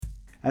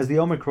as the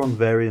Omicron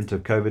variant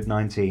of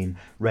COVID-19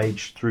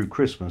 raged through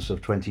Christmas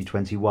of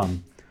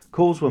 2021.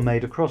 Calls were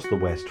made across the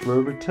West for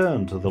a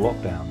return to the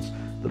lockdowns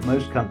that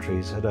most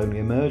countries had only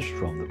emerged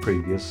from the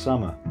previous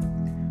summer.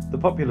 The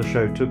popular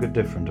show took a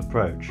different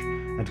approach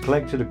and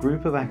collected a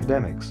group of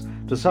academics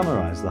to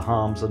summarise the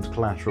harms and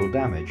collateral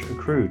damage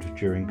accrued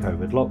during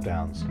COVID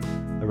lockdowns,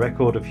 a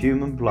record of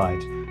human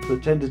blight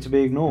that tended to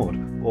be ignored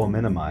or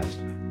minimised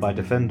by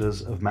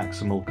defenders of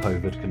maximal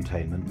COVID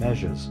containment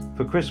measures.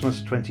 For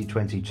Christmas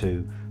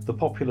 2022, the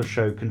popular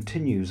show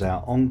continues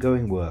our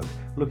ongoing work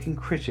looking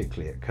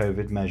critically at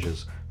COVID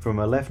measures from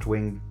a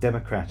left-wing,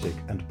 democratic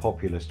and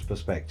populist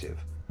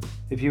perspective.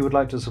 If you would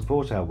like to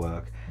support our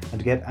work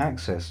and get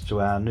access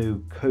to our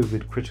new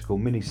COVID critical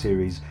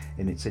mini-series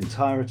in its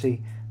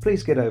entirety,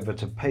 please get over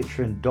to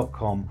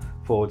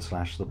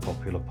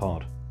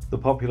patreon.com/thepopularpod. The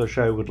Popular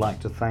Show would like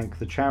to thank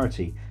the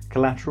charity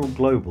Collateral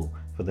Global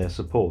for their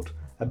support,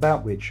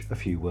 about which a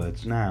few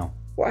words now.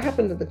 What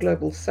happened in the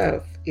Global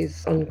South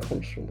is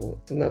unconscionable,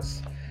 and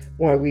that's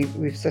why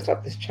we've set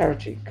up this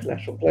charity,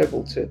 Collateral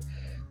Global, to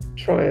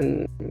try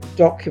and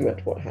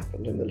document what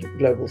happened in the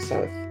Global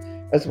South,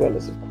 as well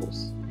as, of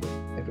course,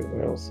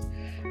 everywhere else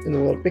in the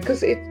world,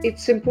 because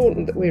it's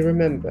important that we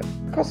remember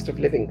the cost of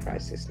living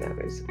crisis now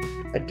is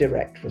a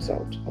direct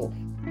result of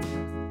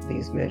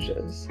these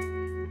measures.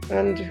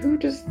 And who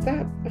does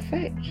that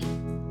affect?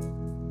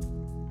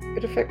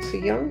 It affects the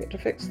young, it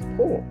affects the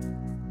poor.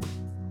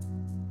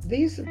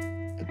 These are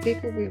the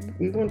people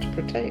we want to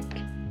protect.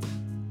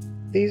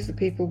 These are the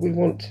people we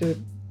want to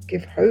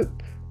give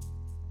hope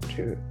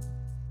to.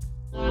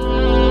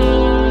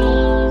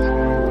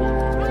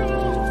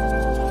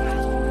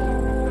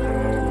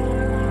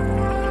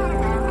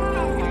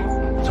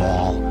 It's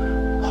all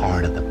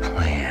part of the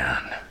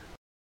plan.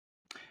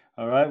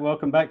 All right,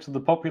 welcome back to The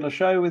Popular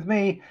Show with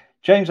me,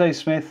 James A.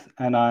 Smith,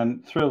 and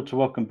I'm thrilled to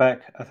welcome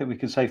back, I think we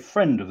can say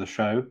friend of the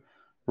show,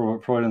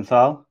 Robert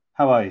Freudenthal.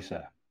 How are you,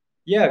 sir?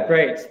 Yeah,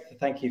 great.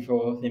 Thank you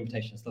for the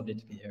invitation. It's lovely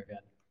to be here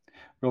again.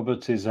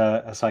 Robert is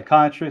a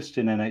psychiatrist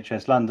in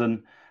NHS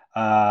London.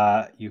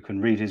 You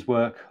can read his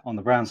work on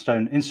the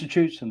Brownstone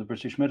Institute and the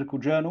British Medical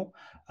Journal.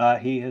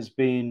 He has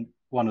been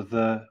one of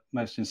the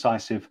most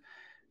incisive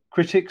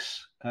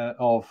critics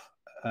of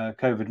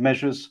COVID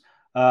measures,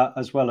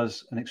 as well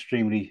as an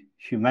extremely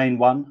humane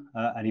one.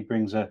 And he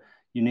brings a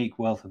unique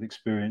wealth of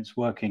experience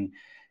working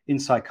in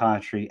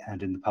psychiatry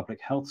and in the public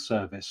health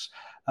service.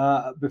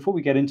 Before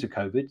we get into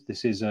COVID,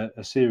 this is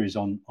a series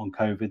on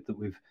COVID that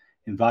we've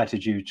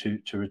invited you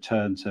to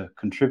return to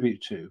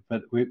contribute to.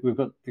 But we've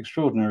got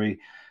extraordinary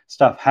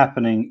stuff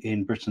happening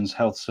in Britain's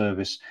health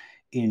service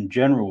in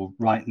general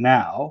right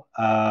now.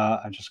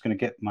 I'm just going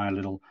to get my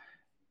little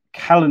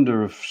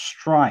calendar of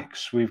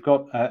strikes. We've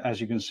got,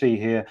 as you can see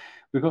here,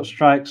 we've got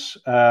strikes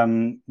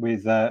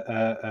with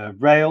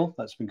rail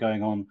that's been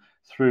going on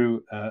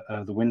through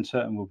the winter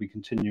and will be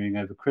continuing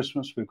over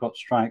Christmas. We've got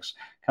strikes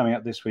coming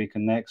up this week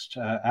and next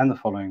and the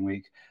following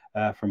week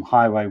from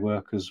highway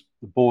workers,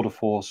 the Border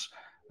Force,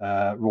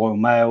 Royal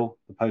Mail,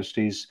 the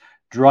posties,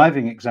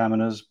 driving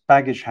examiners,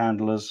 baggage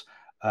handlers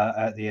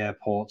at the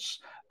airports,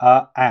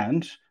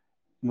 and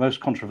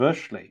most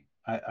controversially,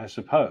 I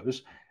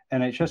suppose,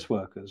 NHS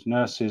workers,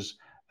 nurses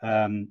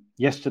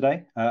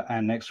yesterday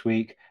and next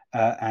week,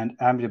 and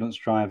ambulance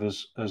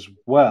drivers as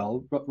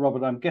well.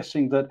 Robert, I'm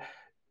guessing that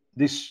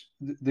this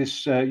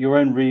your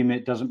own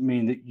remit doesn't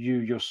mean that you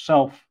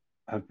yourself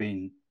have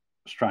been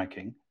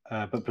striking,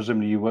 but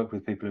presumably you work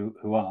with people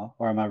who are,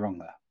 or am I wrong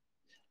there?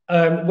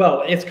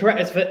 Well, it's correct.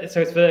 It's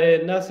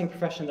the nursing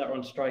profession that are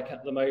on strike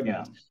at the moment.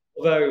 Yeah.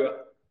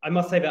 Although I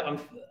must say that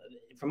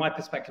from my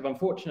perspective,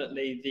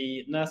 unfortunately,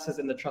 the nurses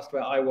in the trust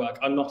where I work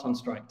are not on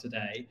strike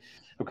today.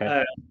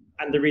 Okay.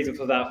 And the reason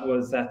for that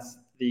was that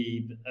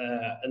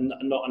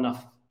not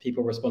enough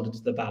people responded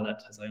to the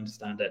ballot, as I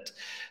understand it,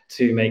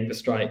 to make the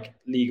strike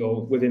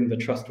legal within the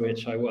trust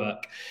which I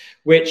work,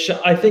 which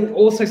I think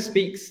also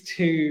speaks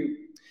to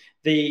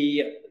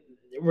the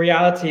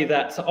reality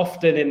that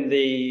often in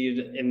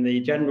the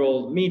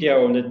general media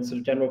or in the sort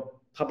of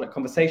general public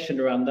conversation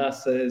around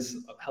nurses,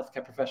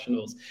 healthcare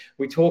professionals,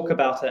 we talk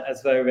about it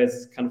as though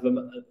there's kind of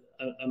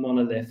a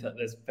monolith, that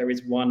there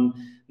is one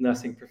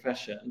nursing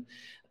profession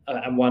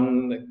and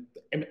one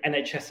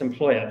NHS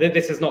employer.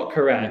 This is not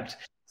correct.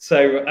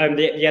 So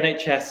the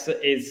NHS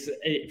is,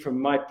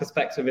 from my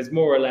perspective, is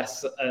more or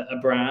less a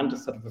brand,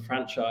 sort of a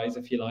franchise,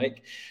 if you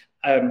like,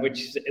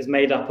 which is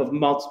made up of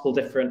multiple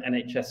different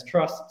NHS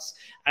trusts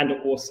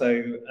and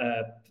also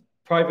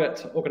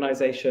private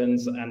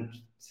organisations and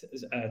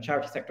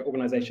charity sector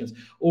organisations.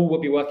 All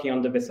will be working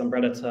under this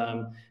umbrella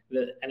term,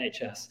 the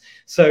NHS.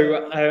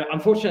 So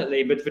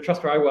unfortunately, with the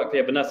trust where I work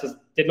here, the nurses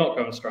did not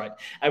go on strike.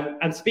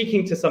 And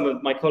speaking to some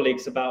of my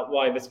colleagues about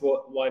why this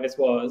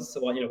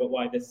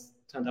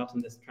turned out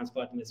and this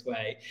transpired in this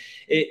way,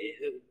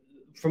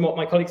 from what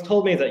my colleagues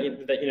told me, that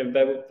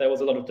there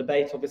was a lot of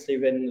debate, obviously,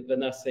 within the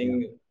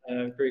nursing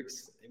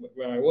groups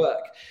where I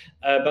work,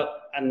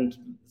 and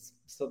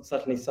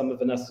certainly some of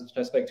the nurses which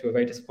I spoke to were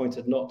very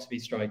disappointed not to be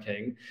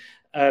striking.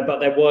 But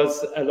there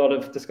was a lot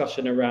of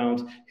discussion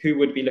around who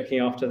would be looking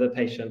after the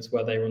patients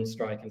while they were on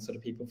strike, and sort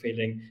of people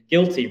feeling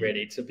guilty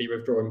really to be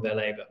withdrawing their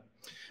labour.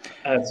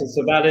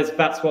 So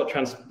that's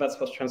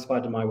what's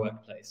transpired in my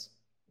workplace.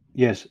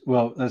 Yes,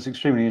 well, that's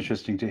extremely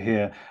interesting to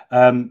hear.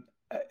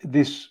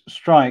 This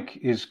strike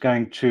is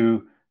going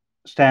to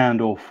stand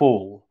or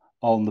fall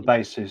on the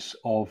basis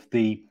of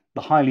the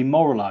highly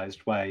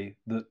moralized way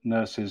that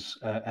nurses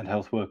and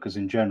health workers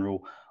in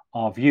general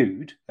are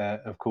viewed.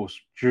 Of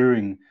course,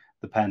 during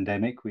the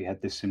pandemic, we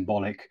had this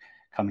symbolic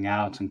coming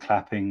out and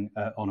clapping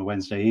on a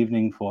Wednesday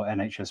evening for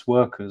NHS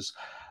workers.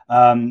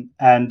 That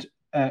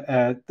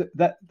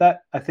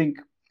I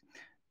think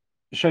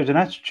showed an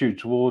attitude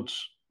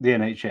towards the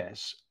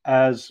NHS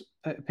as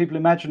people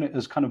imagine it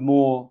as kind of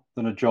more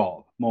than a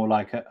job, more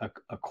like a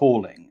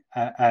calling,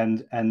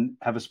 and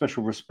have a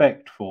special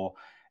respect for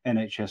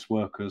NHS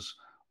workers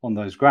on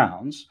those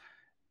grounds.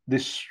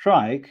 This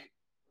strike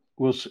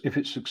will, if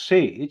it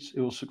succeeds,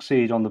 it will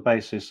succeed on the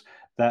basis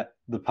that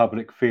the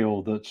public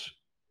feel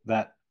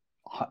that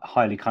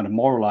highly kind of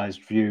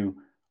moralized view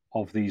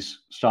of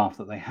these staff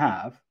that they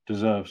have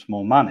deserves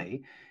more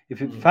money.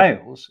 If it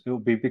fails, it will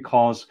be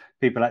because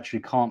people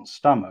actually can't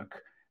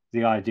stomach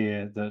the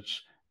idea that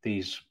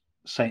these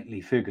saintly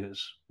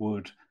figures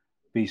would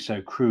be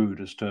so crude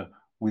as to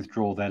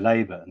withdraw their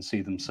labour and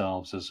see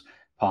themselves as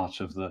part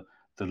of the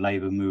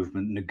labour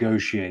movement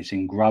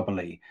negotiating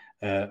grubbily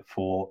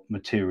for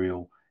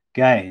material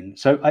gain.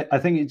 So I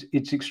think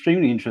it's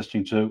extremely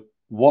interesting to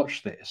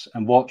watch this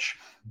and watch,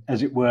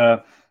 as it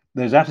were,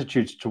 those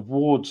attitudes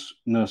towards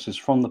nurses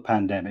from the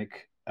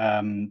pandemic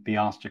be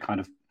asked to kind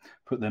of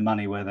put their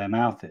money where their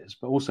mouth is,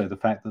 but also the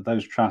fact that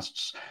those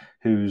trusts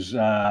whose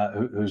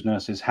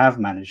nurses have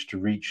managed to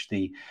reach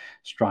the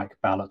strike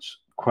ballot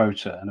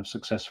quota and have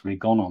successfully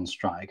gone on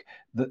strike,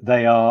 that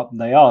they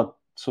are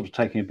sort of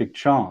taking a big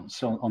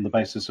chance on the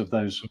basis of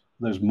those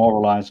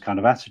moralized kind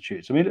of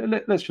attitudes. I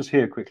mean, let's just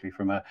hear quickly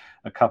from a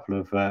couple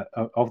of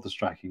the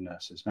striking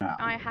nurses now.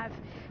 I have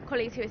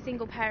colleagues who are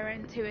single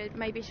parents who are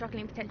maybe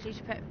struggling potentially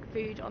to put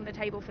food on the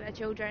table for their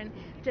children,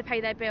 to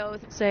pay their bills.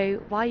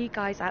 So why are you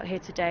guys out here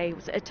today?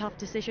 Was it a tough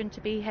decision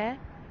to be here?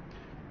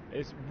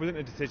 It wasn't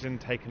a decision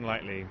taken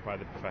lightly by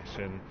the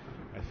profession.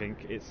 I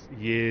think it's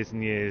years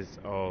and years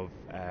of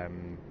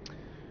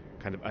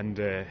kind of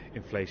under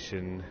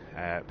inflation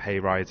pay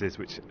rises,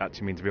 which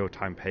actually means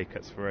real-time pay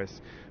cuts for us.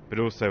 But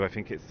also I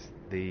think it's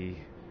the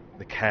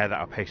care that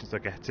our patients are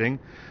getting.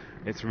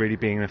 It's really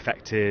being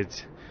affected,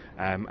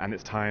 and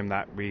it's time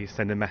that we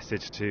send a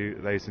message to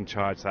those in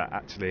charge that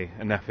actually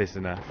enough is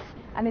enough.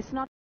 And it's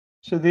not.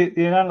 So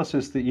the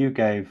analysis that you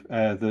gave,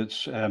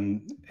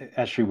 that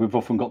actually we've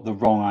often got the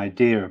wrong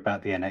idea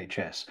about the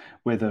NHS,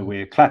 whether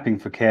we're clapping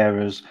for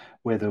carers,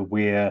 whether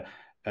we're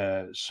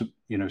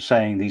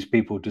saying these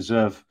people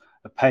deserve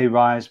a pay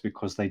rise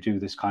because they do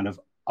this kind of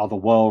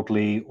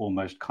otherworldly,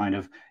 almost kind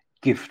of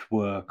gift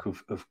work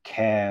of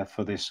care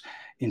for this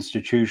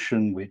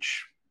institution,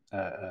 which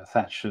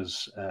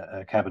Thatcher's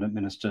cabinet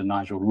minister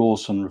Nigel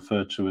Lawson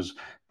referred to as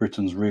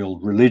Britain's real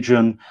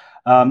religion,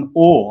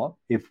 or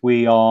if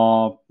we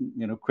are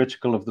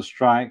critical of the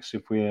strikes,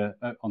 if we're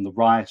on the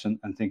right and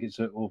think it's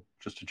or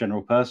just a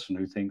general person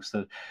who thinks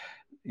that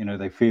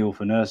they feel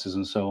for nurses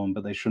and so on,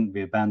 but they shouldn't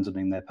be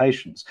abandoning their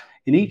patients.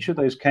 In each of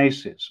those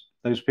cases,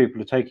 those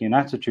people are taking an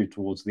attitude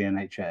towards the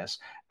NHS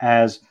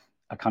as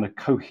a kind of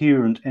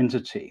coherent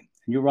entity.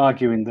 And you're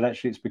arguing that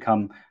actually it's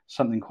become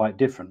something quite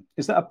different.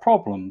 Is that a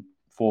problem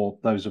for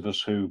those of us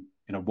who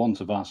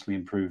want a vastly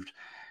improved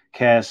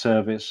care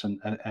service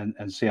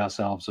and see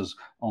ourselves as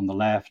on the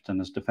left and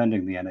as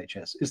defending the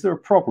NHS? Is there a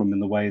problem in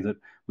the way that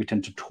we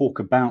tend to talk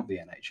about the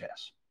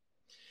NHS?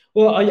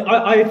 Well,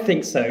 I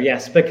think so,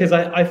 yes, because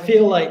I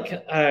feel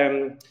like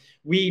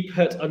we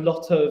put a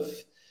lot of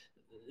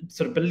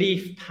sort of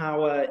belief,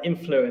 power,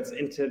 influence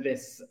into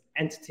this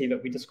entity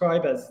that we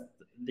describe as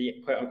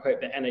the quote unquote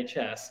the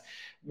NHS,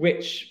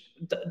 which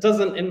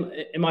doesn't,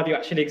 in my view,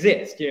 actually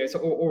exist. It's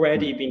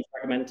already been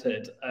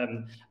fragmented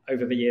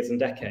over the years and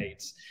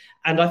decades.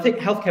 And I think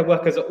healthcare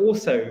workers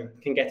also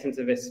can get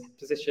into this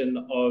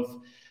position of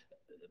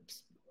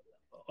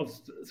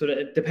sort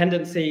of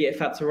dependency, if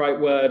that's the right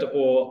word,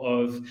 or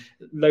of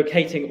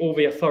locating all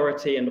the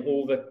authority and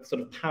all the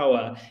sort of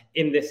power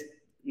in this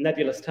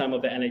nebulous term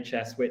of the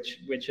NHS,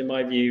 which in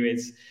my view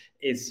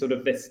is sort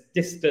of this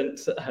distant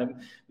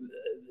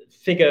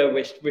figure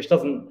which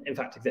doesn't in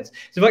fact exist.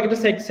 So if I could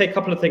just say a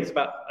couple of things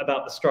about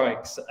the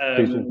strikes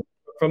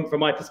from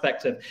my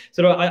perspective.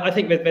 So I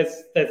think that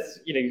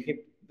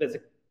there's a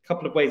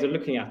couple of ways of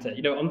looking at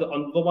it.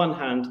 On the one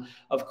hand,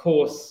 of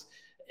course,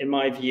 in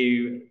my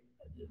view,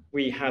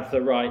 we have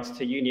the right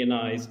to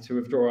unionize, to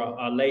withdraw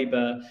our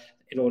labour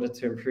in order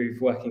to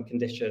improve working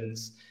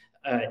conditions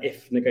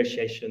if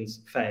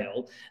negotiations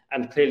fail.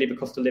 And clearly the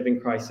cost of living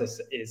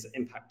crisis is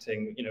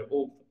impacting,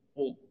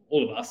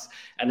 all of us,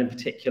 and in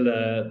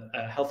particular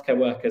healthcare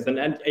workers,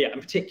 and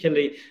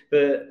particularly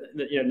the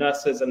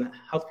nurses and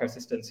healthcare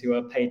assistants who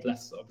are paid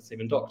less, obviously,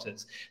 than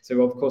doctors.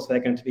 So of course they're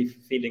going to be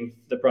feeling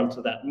the brunt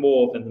of that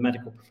more than the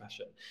medical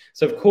profession.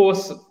 So of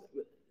course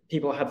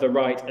people have the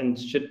right, and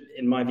should,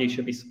 in my view,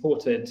 should be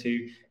supported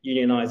to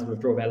unionize and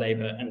withdraw their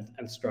labour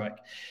and strike.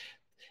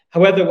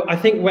 However, I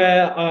think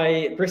where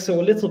I bristle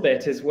a little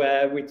bit is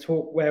where we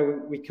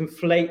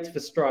conflate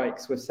the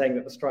strikes with saying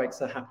that the strikes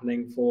are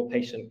happening for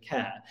patient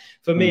care.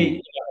 For me,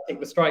 I think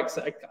the strikes,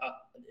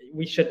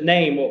 we should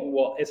name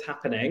what is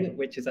happening,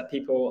 which is that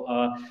people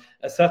are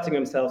asserting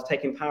themselves,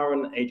 taking power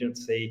and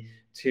agency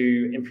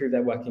to improve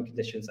their working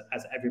conditions,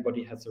 as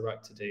everybody has the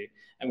right to do,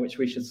 and which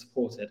we should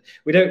support it.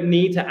 We don't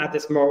need to add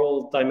this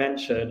moral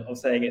dimension of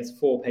saying it's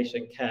for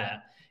patient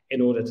care in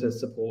order to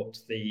support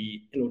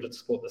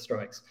the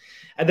strikes.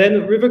 And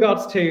then with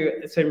regards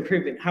to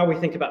improving how we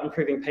think about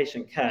improving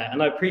patient care,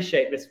 and I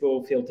appreciate this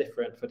will feel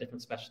different for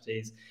different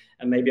specialties,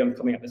 and maybe I'm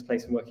coming up this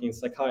place from working in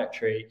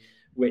psychiatry,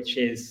 which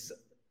is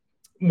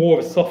more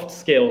of a soft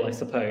skill, I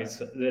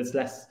suppose. There's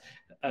less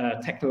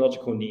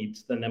technological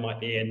needs than there might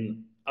be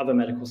in other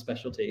medical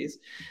specialties.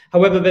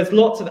 However, there's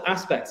lots of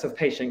aspects of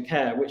patient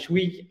care which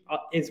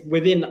is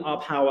within our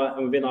power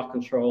and within our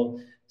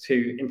control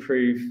to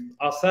improve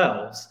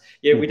ourselves.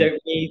 We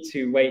don't need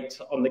to wait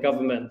on the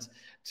government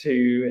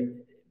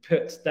to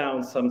put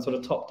down some sort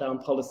of top-down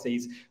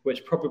policies,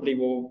 which probably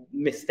will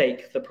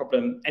mistake the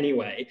problem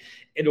anyway,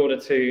 in order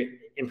to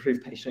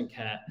improve patient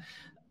care.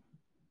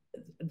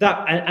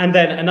 And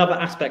then another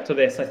aspect of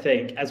this, I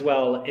think, as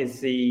well,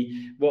 is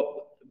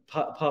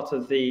part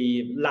of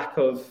the lack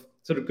of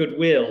sort of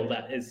goodwill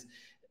that is,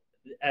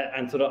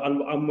 and sort of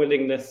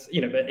unwillingness,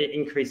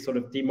 increased sort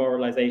of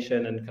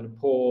demoralization and kind of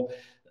poor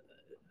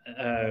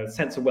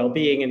sense of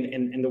well-being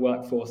in the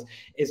workforce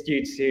is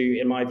due to,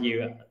 in my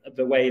view,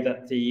 the way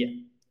that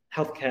the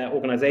healthcare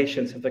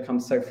organizations have become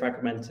so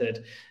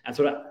fragmented,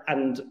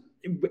 and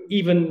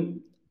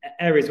even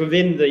areas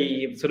within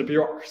the sort of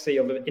bureaucracy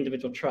of an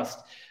individual trust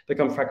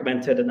become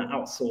fragmented and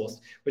outsourced,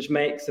 which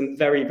makes them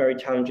very, very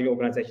challenging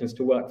organizations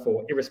to work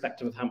for,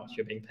 irrespective of how much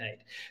you're being paid.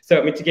 So,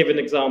 I mean, to give an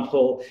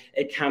example,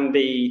 it can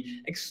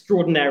be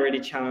extraordinarily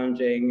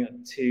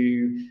challenging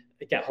to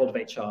get hold of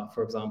HR,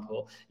 for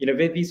example.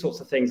 These sorts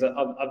of things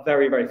are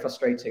very, very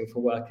frustrating for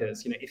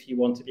workers. If you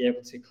want to be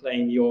able to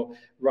claim your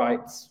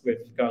rights with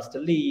regards to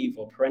leave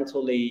or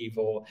parental leave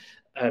or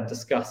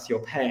discuss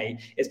your pay,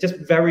 it's just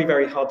very,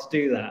 very hard to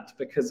do that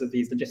because of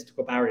these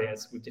logistical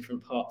barriers with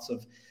different parts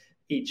of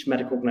each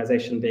medical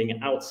organization being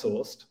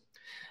outsourced.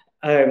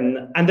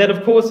 And then,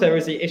 of course, there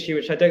is the issue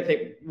which I don't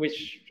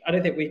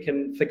think we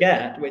can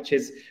forget, which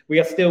is we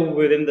are still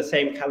within the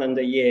same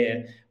calendar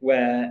year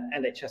where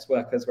NHS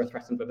workers were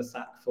threatened with a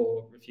sack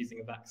for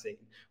refusing a vaccine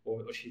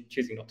or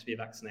choosing not to be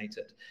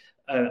vaccinated.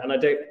 And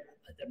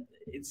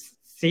it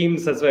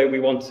seems as though we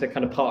want to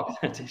kind of park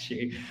that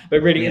issue,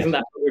 but really isn't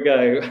that where we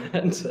go?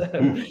 And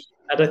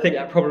I think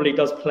that probably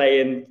does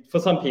play in,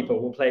 for some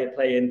people, will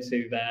play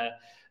into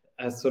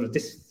their sort of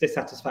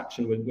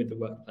dissatisfaction with the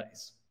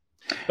workplace.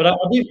 But I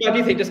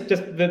do think just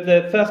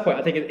the first point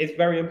I think is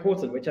very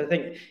important, which I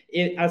think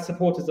as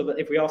supporters of,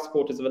 if we are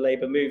supporters of a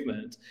labour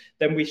movement,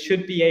 then we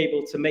should be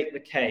able to make the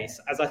case,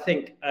 as I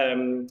think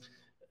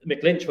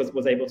Mick Lynch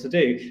was able to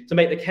do, to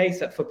make the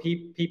case that for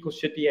people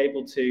should be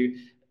able to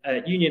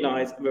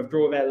unionise and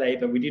withdraw their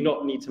labour. We do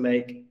not need to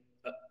make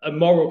a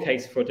moral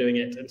case for doing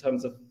it in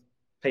terms of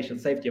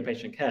patient safety or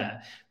patient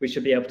care. We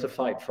should be able to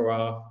fight for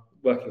our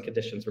working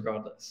conditions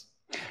regardless.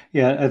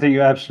 Yeah, I think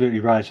you're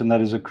absolutely right, and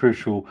that is a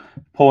crucial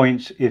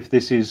point. If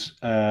this is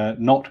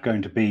not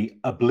going to be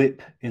a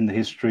blip in the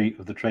history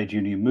of the trade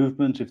union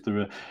movement, if there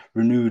are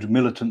renewed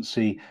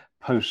militancy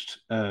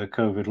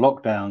post-COVID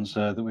lockdowns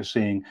that we're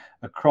seeing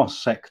across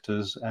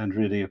sectors and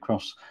really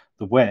across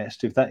the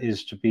West, if that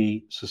is to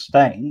be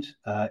sustained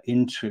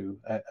into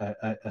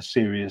a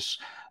serious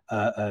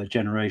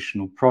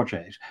generational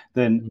project,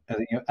 then I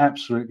think you're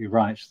absolutely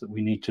right that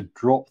we need to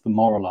drop the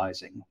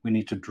moralizing. We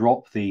need to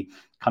drop the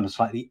kind of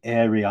slightly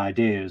airy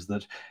ideas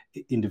that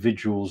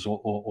individuals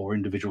or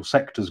individual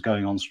sectors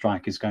going on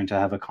strike is going to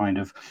have a kind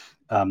of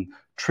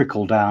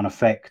trickle down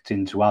effect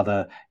into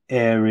other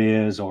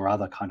areas or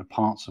other kind of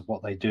parts of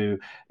what they do.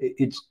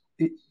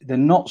 They're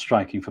not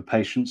striking for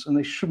patients, and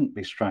they shouldn't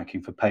be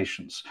striking for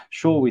patients.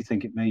 Sure, we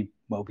think it may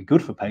well be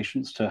good for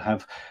patients to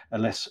have a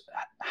less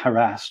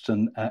harassed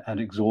and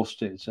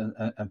exhausted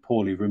and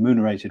poorly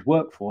remunerated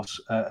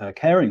workforce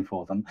caring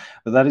for them,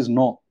 but that is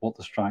not what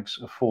the strikes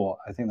are for.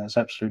 I think that's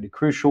absolutely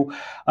crucial.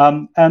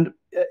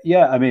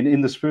 Yeah, I mean,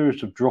 in the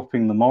spirit of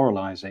dropping the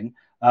moralizing,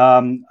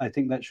 I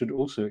think that should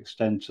also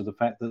extend to the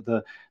fact that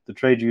the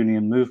trade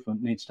union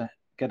movement needs to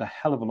get a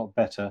hell of a lot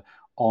better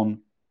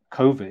on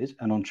COVID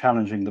and on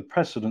challenging the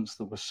precedents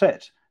that were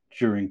set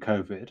during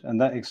COVID, and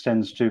that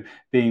extends to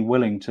being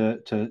willing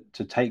to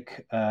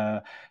take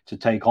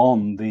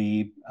on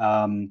the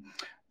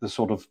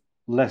sort of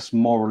less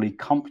morally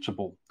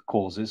comfortable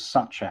causes,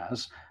 such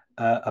as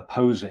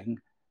opposing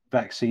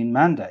vaccine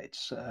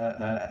mandates,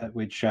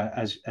 which,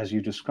 as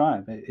you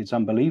describe, it's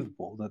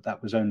unbelievable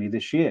that was only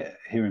this year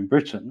here in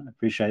Britain. I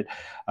appreciate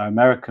our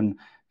American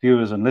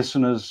viewers and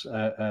listeners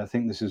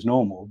think this is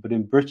normal, but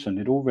in Britain,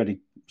 it already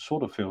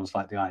sort of feels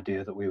like the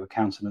idea that we were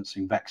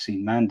countenancing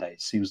vaccine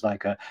mandates seems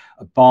like a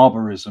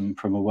barbarism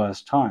from a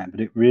worse time, but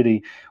it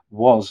really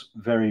was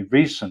very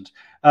recent.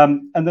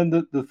 And then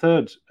the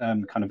third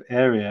kind of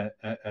area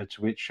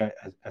to which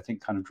I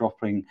think kind of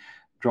dropping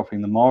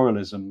the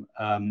moralism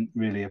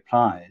really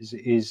applies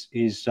is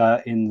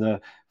in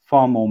the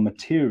far more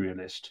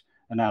materialist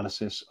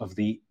analysis of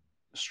the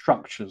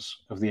structures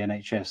of the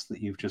NHS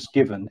that you've just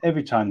given.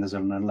 Every time there's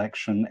an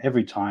election,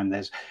 every time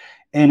there's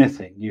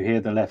anything, you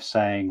hear the left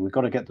saying we've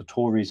got to get the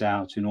Tories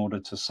out in order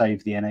to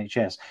save the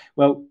NHS.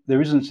 Well, there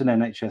isn't an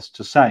NHS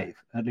to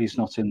save, at least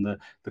not in the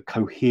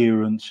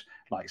coherent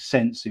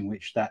sense in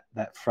which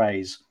that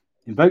phrase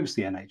invokes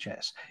the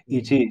NHS.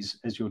 It is,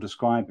 as you're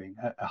describing,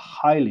 a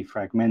highly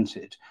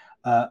fragmented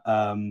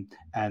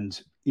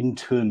and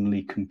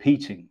internally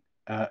competing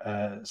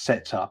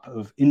setup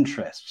of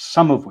interests,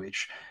 some of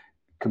which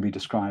can be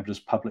described as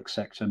public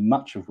sector,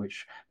 much of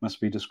which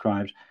must be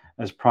described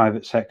as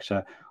private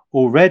sector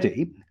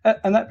already.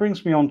 And that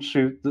brings me on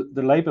to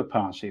the Labour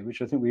Party,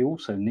 which I think we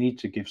also need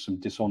to give some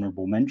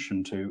dishonourable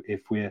mention to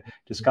if we're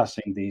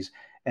discussing these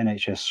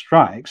NHS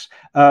strikes,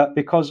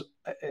 because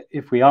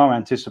if we are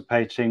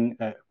anticipating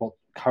what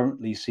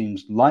currently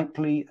seems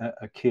likely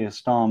a Keir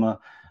Starmer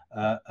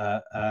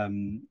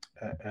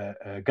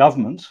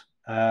government,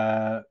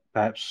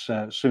 perhaps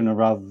sooner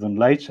rather than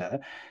later,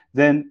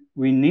 then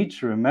we need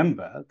to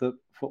remember that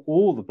for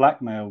all the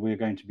blackmail we're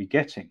going to be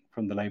getting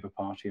from the Labour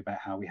Party about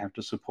how we have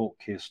to support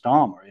Keir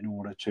Starmer in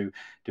order to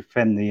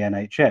defend the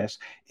NHS,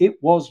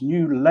 it was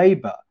New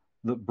Labour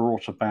that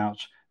brought about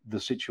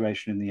the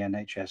situation in the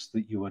NHS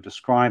that you were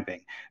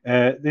describing.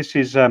 This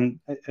is, I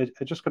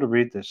just got to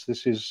read this.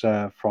 This is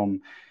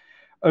from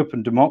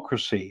Open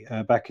Democracy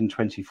back in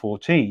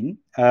 2014.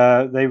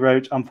 They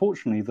wrote,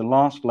 unfortunately, the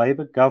last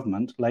Labour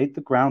government laid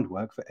the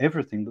groundwork for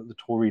everything that the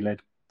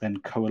Tory-led then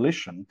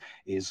coalition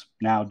is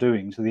now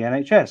doing to the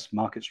NHS: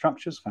 market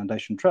structures,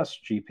 foundation trusts,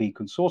 GP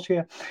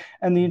consortia,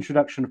 and the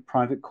introduction of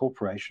private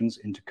corporations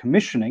into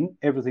commissioning.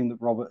 Everything that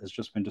Robert has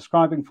just been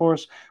describing for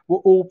us were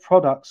all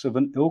products of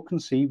an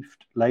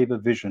ill-conceived Labour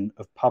vision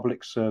of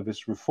public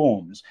service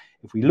reforms.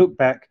 If we look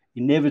back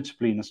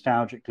inevitably,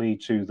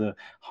 nostalgically, to the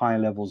high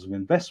levels of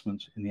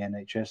investment in the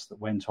NHS that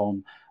went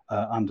on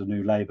under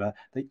New Labour,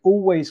 they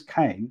always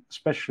came,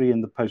 especially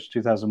in the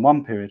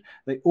post-2001 period,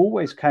 they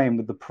always came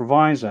with the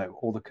proviso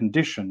or the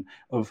condition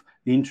of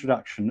the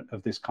introduction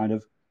of this kind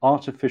of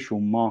artificial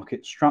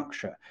market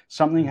structure.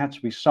 Something had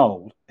to be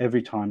sold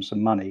every time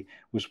some money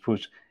was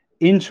put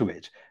into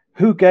it.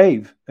 Who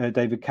gave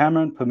David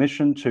Cameron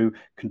permission to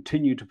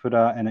continue to put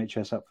our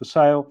NHS up for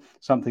sale?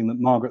 Something that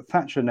Margaret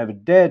Thatcher never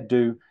dared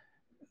do.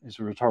 Is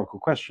a rhetorical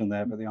question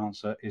there, but the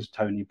answer is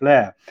Tony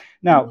Blair.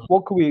 Now,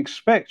 what can we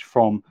expect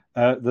from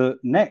the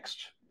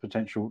next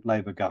potential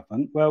Labour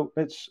government? Well,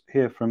 let's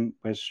hear from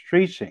Wes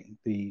Streeting,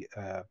 the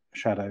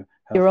shadow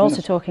health You're also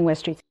minister. talking,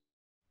 Wes Streeting.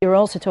 You're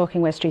also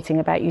talking, Wes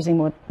Streeting, about using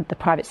more the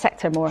private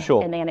sector more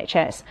in the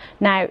NHS.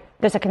 Now,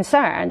 there's a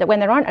concern that when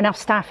there aren't enough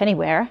staff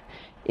anywhere,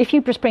 if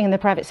you just bring in the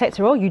private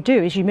sector, all you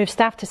do is you move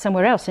staff to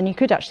somewhere else, and you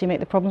could actually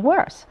make the problems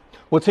worse.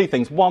 Well, two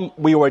things. One,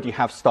 we already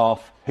have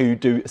staff who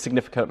do a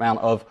significant amount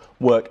of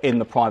work in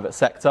the private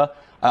sector.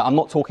 I'm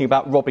not talking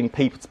about robbing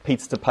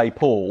Peter to pay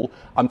Paul.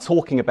 I'm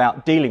talking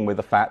about dealing with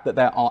the fact that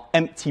there are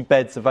empty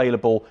beds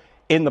available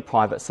in the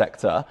private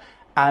sector.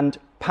 And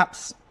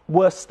perhaps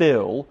worse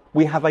still,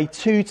 we have a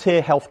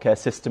two-tier healthcare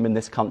system in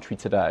this country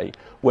today,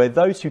 where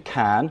those who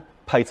can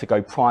pay to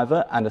go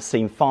private and are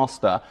seen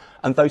faster,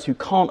 and those who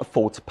can't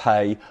afford to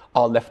pay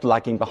are left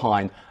lagging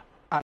behind.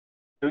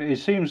 It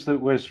seems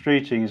that Wes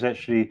Streeting is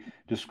actually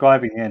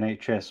describing the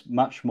NHS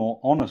much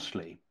more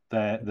honestly,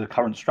 the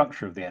current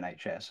structure of the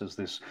NHS as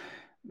this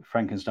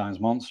Frankenstein's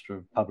monster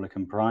of public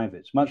and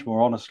private, much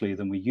more honestly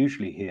than we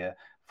usually hear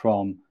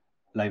from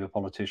Labour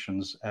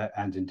politicians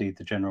and indeed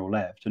the general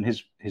left. And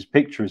his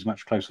picture is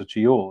much closer to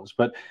yours.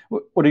 But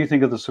what do you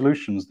think of the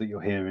solutions that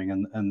you're hearing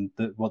and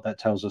what that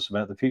tells us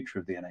about the future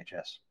of the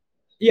NHS?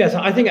 Yes,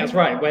 I think that's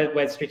right. Where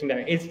Streeting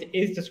there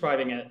is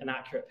describing an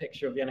accurate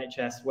picture of the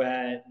NHS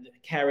where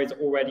care is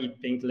already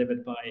being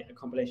delivered by a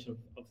combination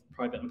of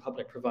private and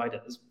public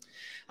providers.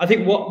 I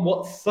think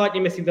what's slightly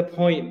missing the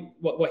point,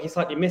 what he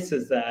slightly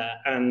misses there,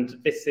 and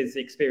this is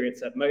the experience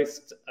that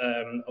most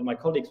of my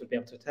colleagues would be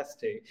able to attest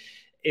to,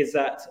 is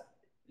that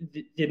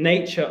the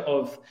nature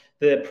of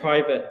the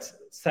private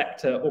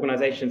sector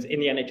organisations in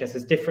the NHS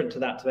is different to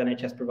that of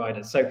NHS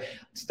providers. So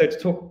to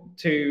talk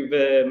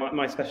to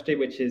my specialty,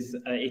 which is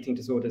eating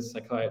disorders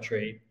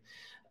psychiatry,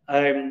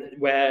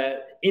 where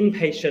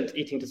inpatient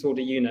eating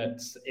disorder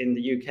units in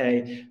the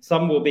UK,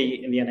 some will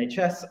be in the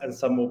NHS and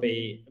some will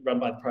be run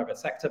by the private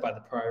sector, by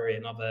the Priory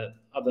and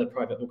other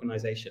private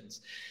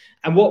organisations.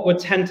 And what would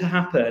tend to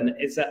happen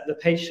is that the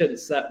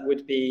patients that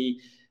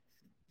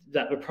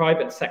the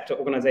private sector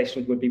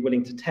organisations would be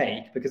willing to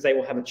take, because they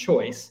will have a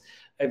choice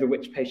over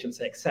which patients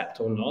they accept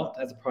or not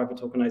as a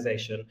private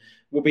organisation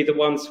will be the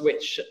ones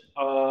which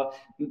are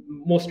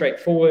more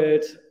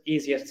straightforward,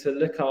 easier to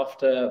look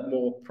after,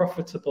 more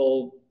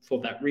profitable for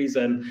that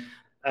reason,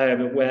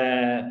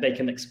 where they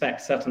can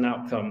expect certain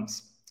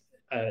outcomes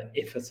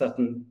if a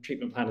certain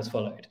treatment plan is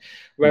followed.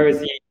 Whereas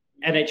the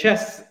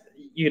NHS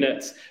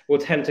units will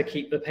tend to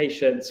keep the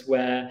patients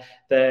where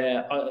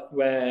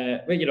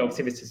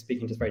obviously this is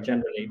speaking just very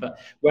generally, but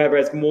where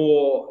there's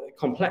more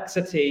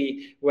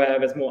complexity, where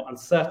there's more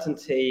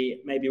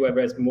uncertainty, maybe where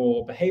there's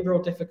more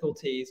behavioral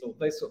difficulties or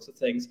those sorts of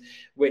things,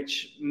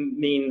 which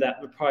mean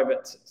that the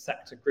private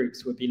sector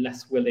groups would be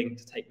less willing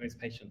to take those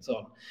patients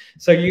on.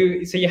 So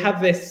you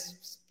have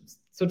this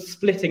sort of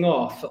splitting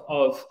off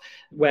of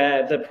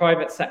where the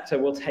private sector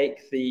will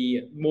take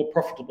the more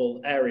profitable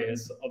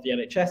areas of the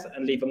NHS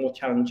and leave the more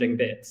challenging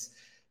bits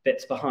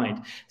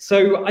behind.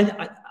 So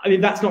I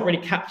mean that's not really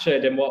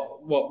captured in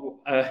what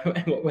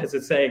Wes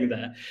is saying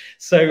there.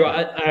 So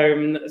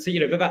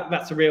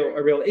that's a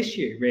real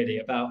issue really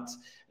about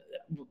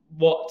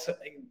what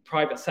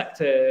private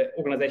sector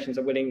organizations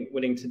are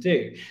willing to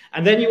do.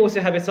 And then you also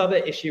have this other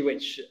issue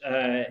which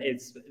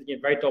is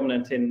very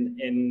dominant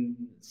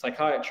in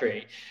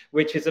psychiatry,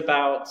 which is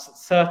about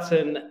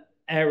certain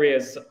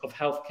areas of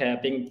healthcare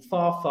being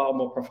far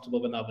more profitable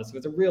than others. So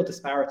there's a real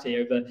disparity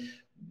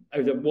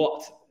over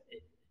what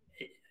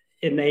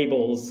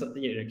enables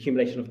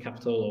accumulation of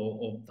capital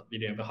or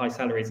the high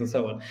salaries and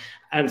so on.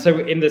 And so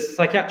in the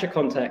psychiatric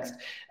context,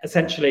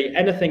 essentially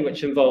anything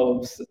which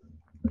involves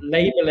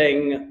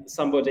labeling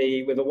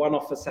somebody with a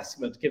one-off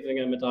assessment, giving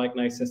them a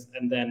diagnosis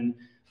and then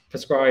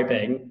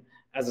prescribing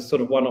as a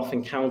sort of one-off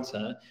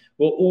encounter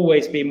will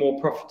always be more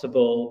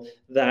profitable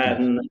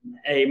than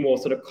a more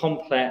sort of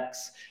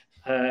complex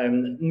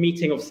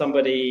meeting of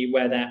somebody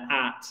where they're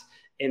at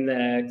in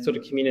their sort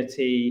of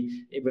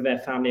community, with their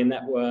family and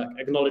network,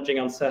 acknowledging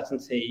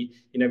uncertainty.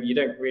 You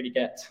don't really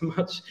get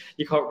much,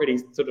 you can't really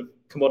sort of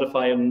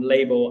commodify and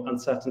label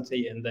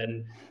uncertainty and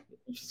then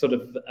sort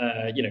of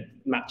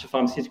match a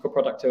pharmaceutical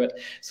product to it.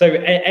 So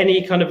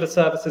any kind of the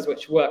services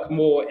which work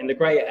more in the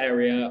grey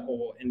area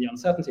or in the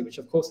uncertainty, which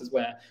of course is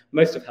where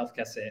most of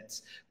healthcare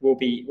sits, will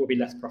be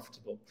less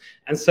profitable.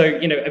 And so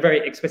a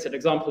very explicit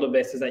example of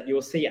this is that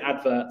you'll see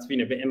adverts.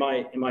 But in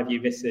my view,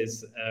 this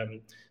is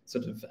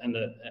sort of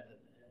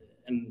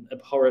an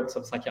abhorrence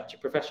of the psychiatric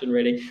profession,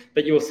 really.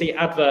 But you'll see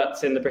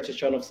adverts in the British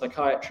Journal of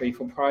Psychiatry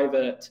for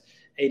private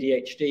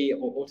ADHD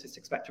or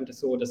autistic spectrum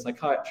disorder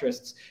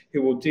psychiatrists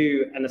who will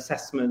do an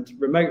assessment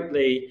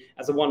remotely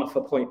as a one-off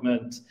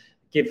appointment,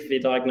 give the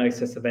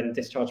diagnosis, and then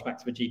discharge back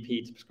to the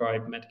GP to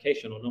prescribe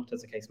medication or not,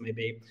 as the case may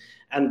be.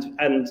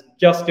 And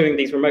just doing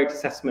these remote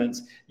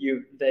assessments,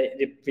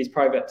 these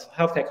private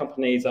healthcare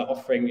companies are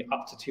offering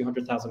up to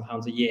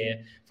 £200,000 a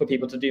year for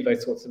people to do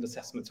those sorts of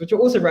assessments, which are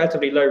also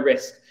relatively low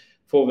risk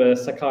for the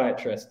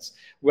psychiatrists,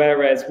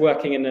 whereas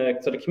working in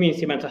a sort of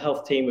community mental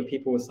health team with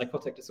people with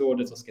psychotic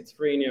disorders or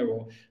schizophrenia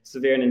or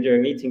severe and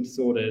enduring eating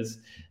disorders,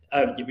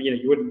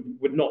 you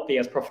would not be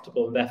as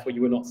profitable, and therefore you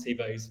would not see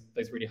those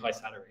really high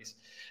salaries.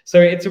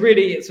 So it's a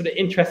really sort of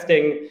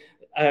interesting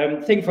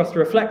thing for us to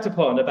reflect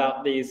upon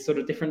about these sort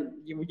of different,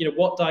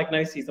 what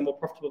diagnoses are more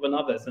profitable than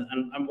others,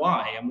 and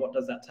why, and what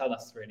does that tell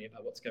us really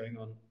about what's going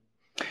on?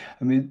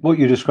 I mean, what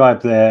you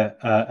described there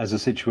as a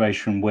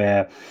situation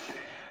where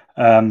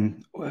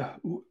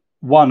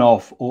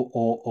one-off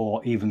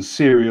or even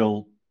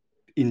serial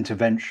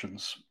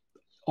interventions,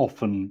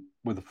 often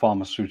with a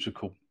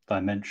pharmaceutical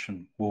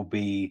dimension, will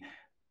be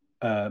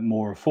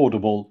more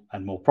affordable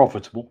and more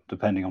profitable,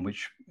 depending on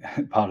which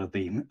part of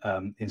the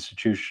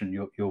institution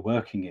you're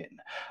working in,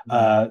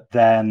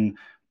 than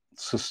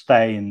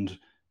sustained,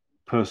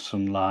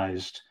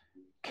 personalized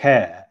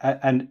care.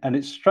 And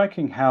it's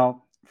striking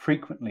how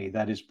frequently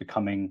that is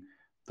becoming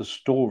the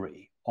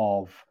story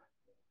of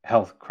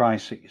health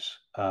crises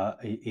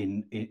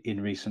in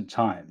recent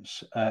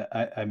times.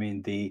 I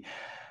mean, the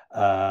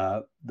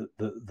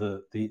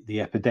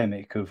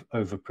epidemic of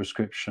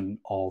overprescription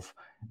of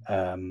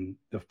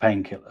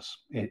painkillers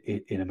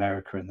in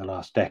America in the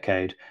last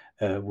decade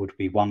would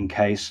be one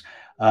case.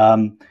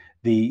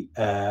 We've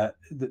got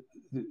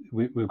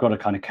to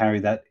kind of carry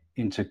that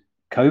into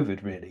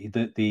COVID, really.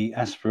 The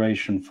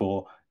aspiration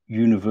for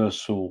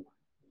universal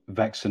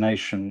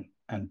vaccination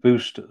and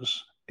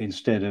boosters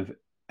instead of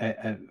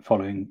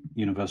following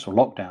universal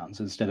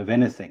lockdowns, instead of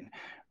anything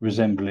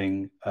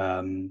resembling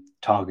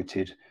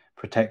targeted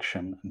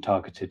protection and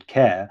targeted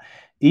care.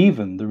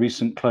 Even the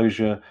recent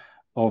closure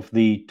of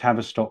the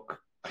Tavistock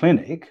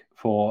Clinic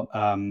for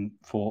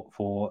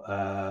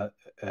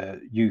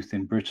youth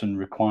in Britain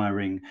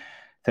requiring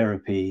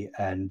therapy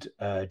and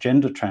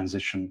gender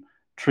transition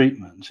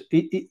treatment.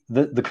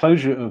 The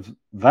closure of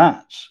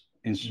that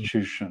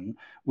institution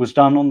was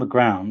done on the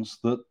grounds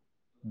that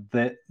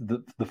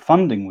the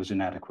funding was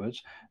inadequate,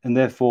 and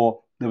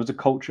therefore there was a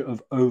culture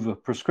of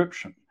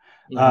overprescription.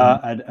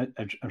 And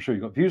I'm sure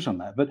you've got views on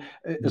that. But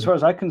as far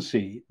as I can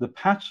see, the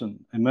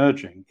pattern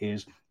emerging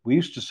is we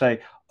used to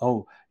say,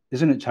 oh,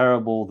 isn't it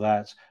terrible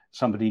that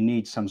somebody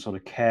needs some sort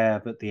of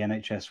care, but the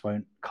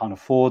NHS can't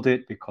afford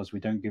it because we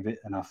don't give it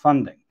enough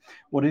funding.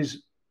 What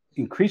is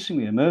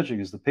increasingly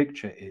emerging as the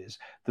picture is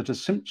that a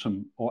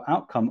symptom or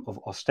outcome of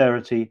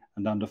austerity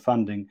and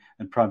underfunding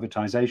and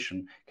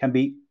privatization can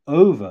be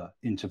over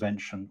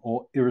intervention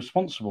or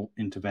irresponsible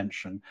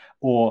intervention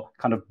or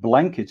kind of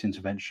blanket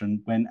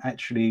intervention, when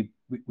actually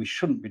we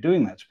shouldn't be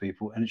doing that to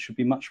people, and it should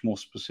be much more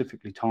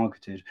specifically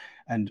targeted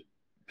and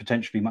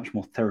potentially much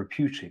more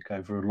therapeutic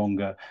over a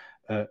longer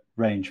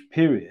range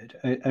period.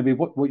 I mean,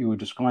 what you were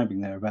describing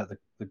there about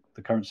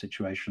the current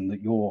situation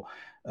that you're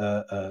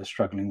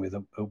struggling with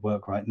at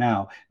work right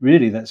now,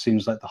 really that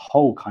seems like the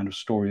whole kind of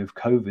story of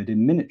COVID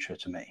in miniature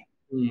to me.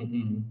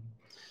 Mm-hmm.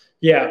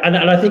 Yeah, and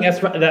I think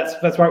that's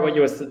right. What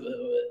you were,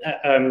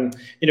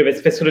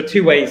 there's sort of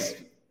two ways.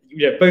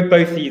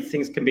 Both these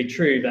things can be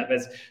true. That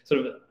there's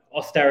sort of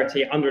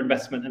austerity,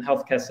 underinvestment in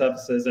healthcare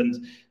services,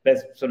 and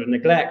there's sort of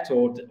neglect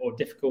or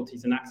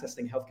difficulties in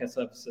accessing healthcare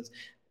services.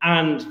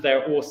 And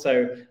there are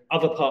also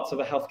other parts of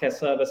a healthcare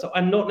service,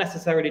 and not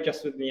necessarily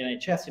just within the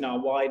NHS, our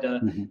wider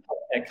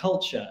healthcare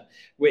culture,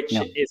 which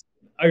is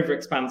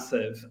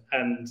overexpansive,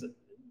 and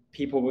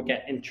people will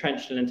get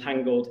entrenched and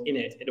entangled in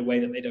it in a way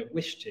that they don't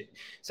wish to.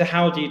 So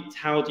how do you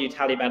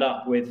tally that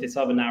up with this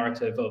other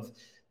narrative of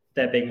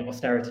there being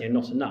austerity and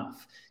not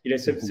enough?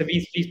 So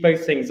these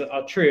both things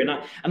are true,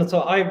 and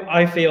so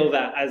I feel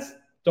that as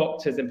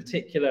doctors in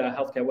particular,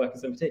 healthcare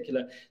workers in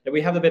particular, that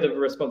we have a bit of a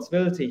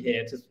responsibility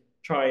here to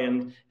try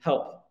and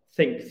help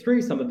think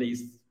through some of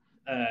these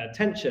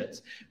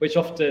tensions, which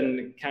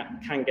often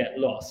can get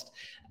lost.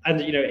 And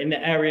in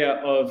the area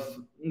of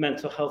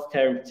mental health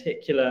care in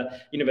particular,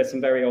 there's some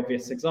very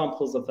obvious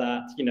examples of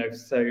that.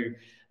 So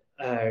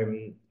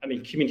I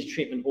mean, community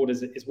treatment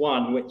orders is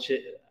one, which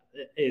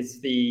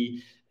is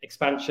the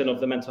expansion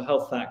of the Mental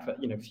Health Act. But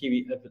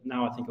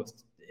now, I think it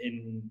was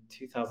in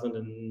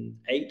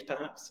 2008,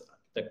 perhaps.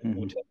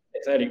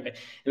 It's early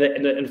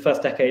in the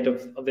first decade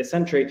of this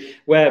century,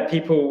 where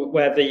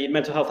the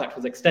Mental Health Act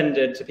was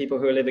extended to people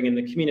who are living in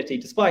the community,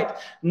 despite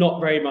not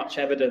very much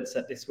evidence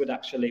that this would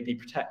actually be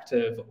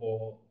protective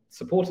or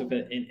supportive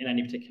in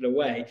any particular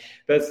way,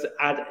 but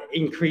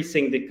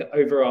increasing the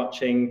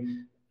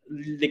overarching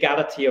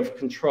legality of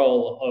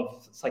control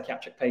of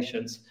psychiatric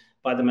patients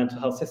by the mental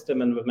health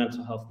system and the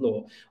mental health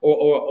law.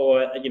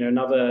 Or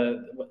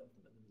another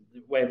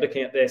way of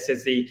looking at this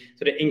is the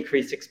sort of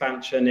increased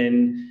expansion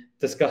in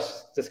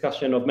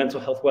discussion of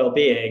mental health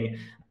well-being,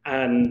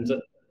 and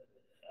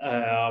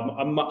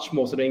a much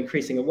more sort of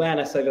increasing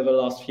awareness over the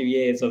last few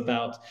years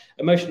about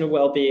emotional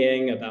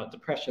well-being, about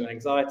depression and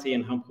anxiety,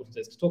 and how important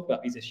it is to talk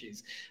about these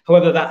issues.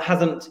 However,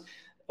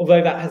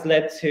 although that has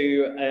led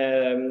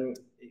to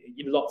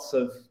lots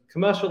of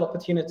commercial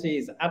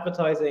opportunities,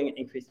 advertising,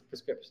 increased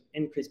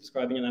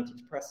prescribing and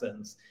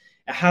antidepressants,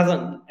 it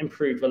hasn't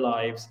improved the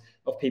lives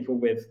of people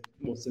with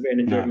more severe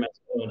and enduring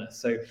mental illness.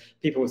 So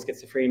people with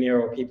schizophrenia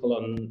or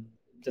people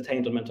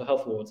detained on mental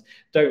health wards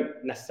don't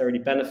necessarily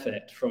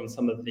benefit from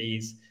some of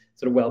these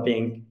sort of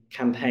well-being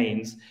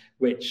campaigns,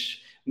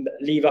 which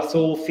leave us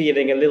all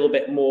feeling a little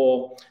bit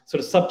more sort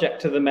of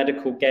subject to the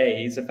medical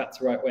gaze, if that's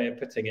the right way of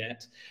putting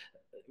it,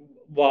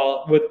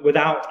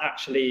 without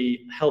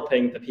actually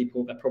helping the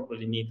people that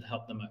probably need the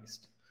help the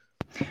most.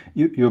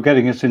 You're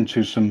getting us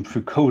into some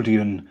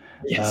Foucauldian,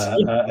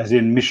 as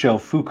in Michel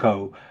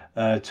Foucault,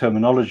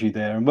 terminology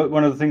there. And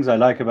one of the things I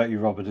like about you,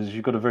 Robert, is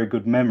you've got a very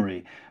good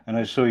memory. And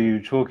I saw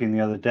you talking the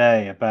other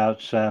day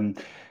about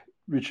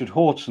Richard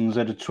Horton's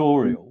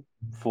editorial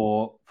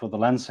for the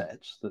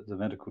Lancet, the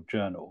medical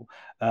journal,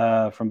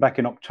 from back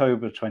in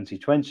October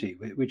 2020,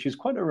 which is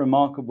quite a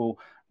remarkable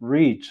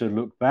read to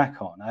look back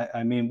on.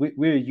 I mean,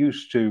 we're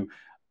used to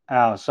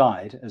our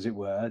side, as it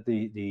were,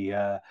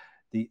 the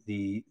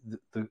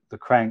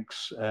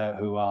cranks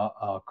who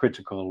are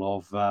critical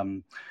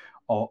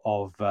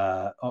of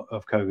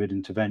COVID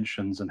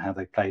interventions and how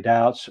they played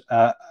out.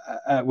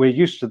 We're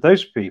used to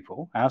those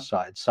people, our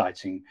side,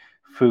 citing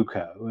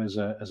Foucault as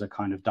a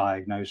kind of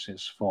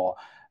diagnosis for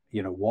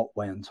what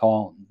went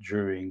on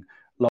during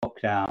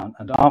lockdown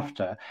and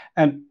after.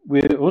 And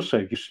we're also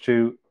used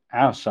to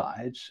our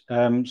side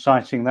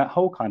citing that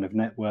whole kind of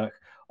network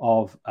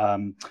of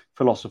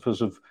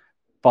philosophers of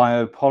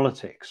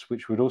biopolitics,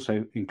 which would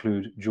also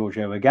include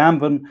Giorgio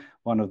Agamben,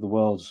 one of the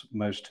world's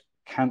most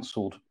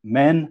cancelled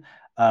men,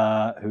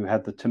 who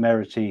had the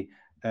temerity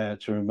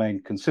to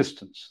remain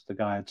consistent. The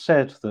guy had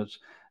said that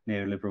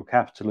neoliberal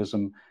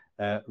capitalism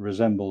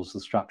resembles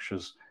the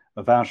structures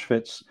of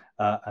Auschwitz,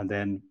 and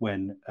then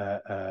when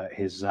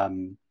his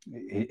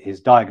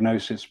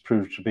diagnosis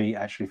proved to be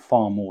actually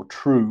far more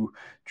true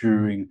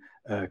during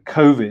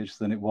COVID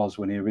than it was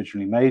when he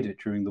originally made it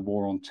during the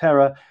War on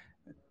Terror,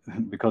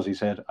 because he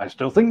said, I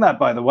still think that,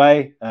 by the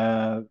way,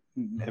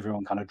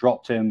 everyone kind of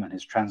dropped him, and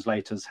his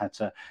translators had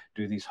to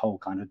do these whole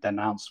kind of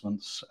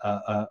denouncements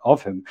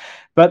of him.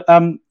 But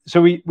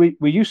so we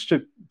used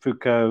to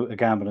Foucault,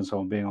 Agamben, and so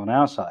on being on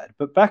our side.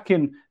 But back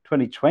in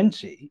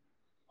 2020,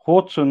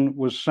 Horton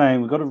was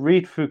saying we've got to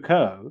read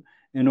Foucault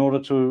in order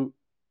to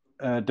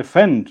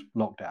defend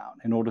lockdown,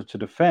 in order to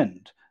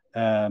defend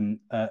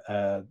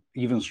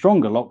even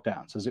stronger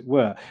lockdowns, as it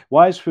were.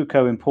 Why is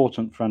Foucault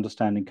important for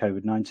understanding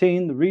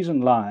COVID-19? The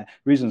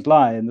reasons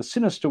lie in the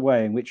sinister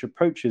way in which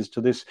approaches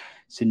to this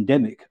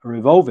syndemic are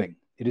evolving.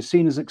 It is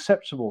seen as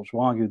acceptable to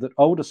argue that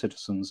older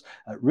citizens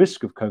at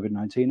risk of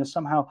COVID-19 are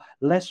somehow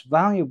less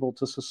valuable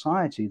to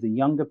society than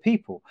younger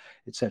people,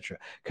 etc.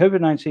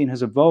 COVID-19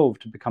 has evolved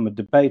to become a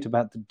debate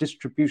about the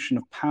distribution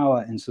of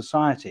power in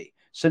society.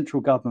 Central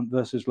government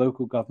versus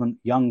local government,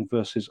 young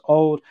versus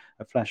old.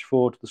 I flash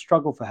forward, the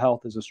struggle for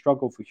health is a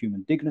struggle for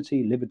human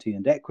dignity, liberty,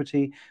 and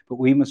equity, but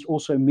we must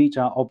also meet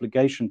our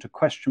obligation to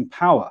question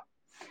power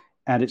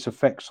and its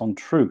effects on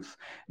truth.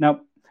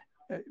 Now,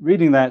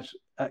 reading that,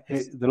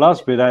 the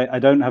last bit I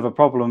don't have a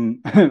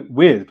problem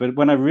with, but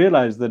when I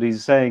realized that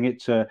he's saying it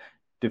to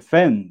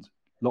defend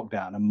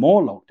lockdown and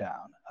more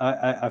lockdown,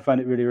 I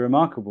find it really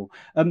remarkable.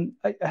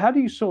 How do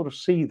you sort of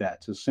see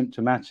that as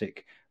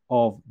symptomatic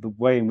of the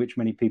way in which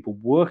many people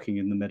working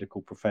in the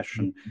medical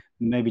profession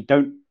maybe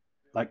don't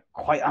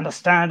quite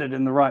understand it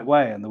in the right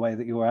way and the way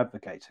that you're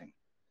advocating?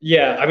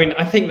 Yeah, I mean,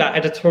 I think that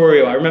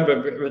editorial, I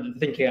remember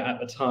thinking at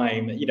the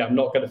time, I'm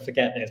not going to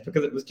forget this,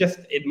 because it was just,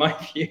 in my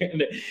view,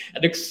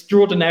 an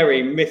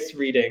extraordinary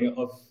misreading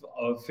of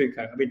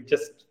Foucault. I mean,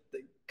 just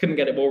couldn't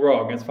get it more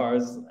wrong as far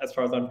as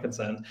I'm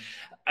concerned.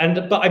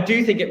 But I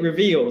do think it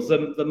reveals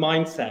the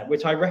mindset,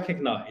 which I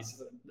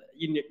recognize.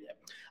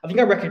 I think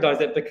I recognize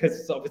it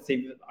because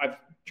obviously I've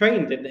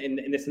trained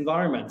in this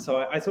environment,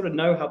 so I sort of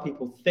know how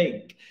people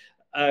think,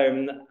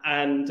 and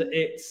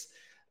it's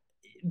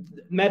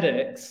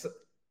medics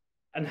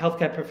and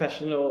healthcare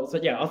professionals.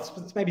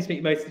 I'll maybe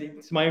speak mostly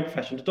to my own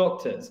profession, to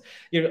doctors.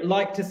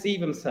 Like to see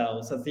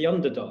themselves as the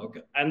underdog,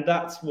 and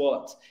that's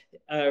what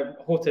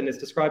Horton is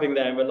describing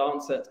there in the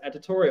Lancet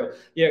editorial.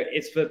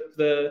 It's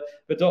the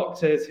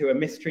doctors who are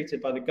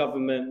mistreated by the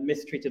government,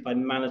 mistreated by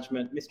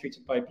management,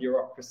 mistreated by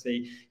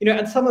bureaucracy.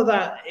 And some of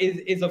that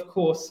is of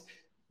course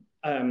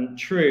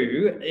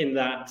true in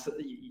that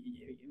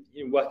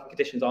working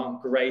conditions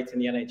aren't great in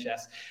the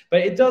NHS, but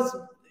it's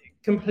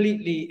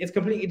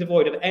completely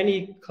devoid of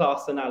any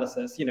class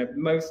analysis.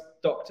 Most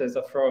doctors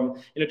are from,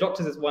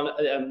 doctors is one,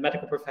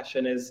 medical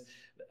profession is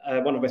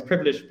one of the most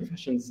privileged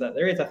professions that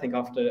there is, I think,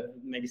 after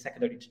maybe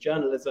second only to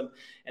journalism,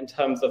 in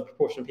terms of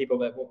proportion of people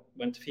that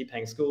went to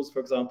fee-paying schools, for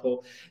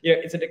example.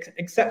 It's an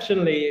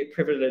exceptionally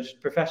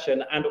privileged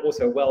profession and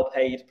also a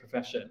well-paid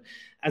profession.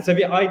 And so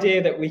the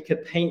idea that we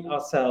could paint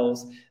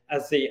ourselves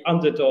as the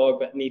underdog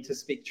that need to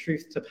speak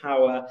truth to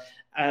power,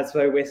 as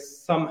though we're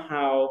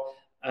somehow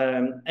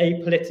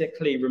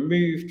apolitically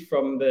removed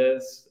from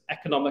the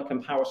economic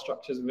and power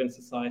structures within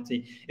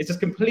society, is just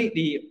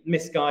completely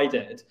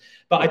misguided.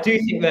 But I do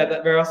think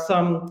that there's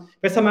some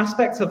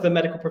aspects of the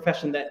medical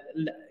profession that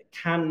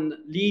can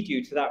lead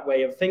you to that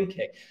way of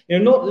thinking.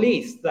 Not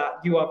least that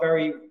you are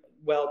very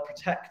well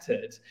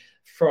protected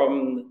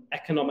from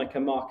economic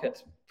and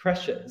market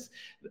pressures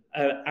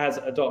as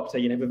a doctor.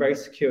 You have a very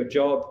secure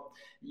job.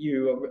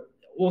 You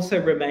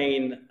also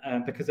remain,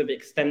 because of the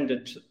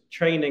extended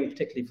training,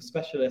 particularly for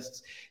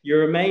specialists, you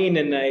remain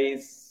in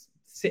a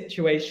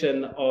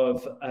situation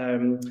of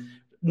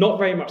not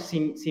very much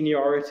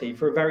seniority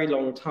for a very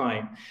long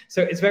time.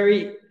 So it's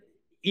very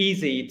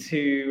easy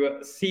to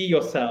see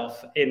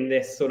yourself in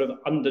this sort of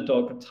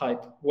underdog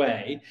type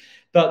way,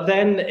 but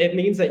then it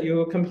means that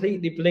you're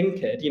completely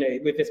blinkered,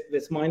 with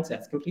this mindset,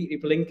 it's completely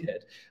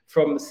blinkered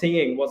from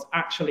seeing what's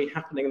actually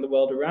happening in the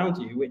world around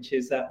you, which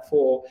is that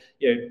for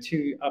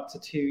up to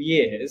 2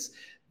 years,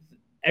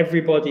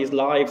 everybody's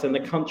lives in the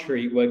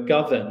country were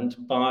governed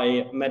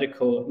by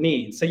medical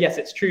needs. So yes,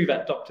 it's true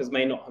that doctors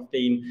may not have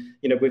been,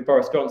 with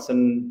Boris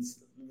Johnson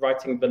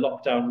writing the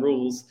lockdown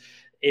rules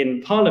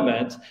in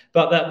Parliament,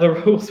 but that the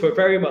rules were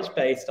very much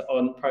based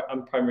on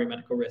primary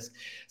medical risk.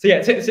 So yeah,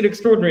 it's an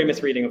extraordinary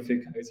misreading of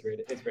Foucault. It's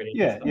really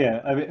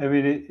I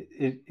mean,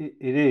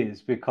 it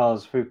is,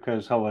 because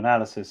Foucault's whole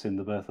analysis in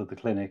The Birth of the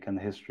Clinic and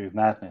the History of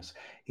Madness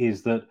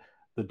is that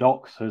the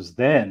doctors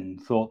then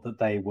thought that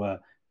they were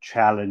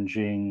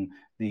challenging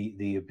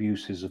the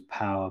abuses of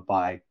power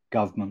by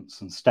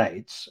governments and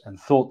states, and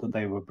thought that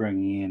they were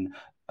bringing in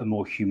a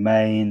more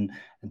humane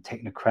and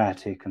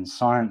technocratic and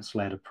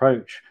science-led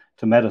approach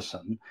to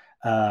medicine,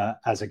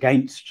 as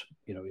against,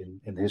 in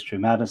the History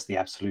of Madness, the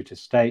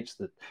absolutist states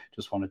that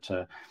just wanted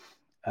to,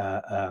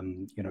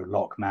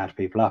 lock mad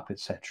people up,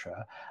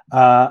 etc.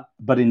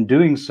 But in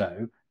doing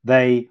so,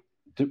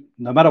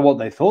 no matter what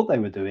they thought they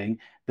were doing,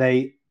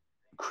 they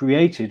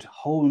created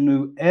whole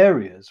new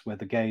areas where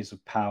the gaze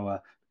of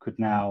power could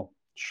now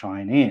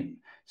shine in.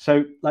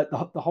 So the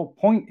whole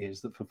point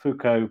is that for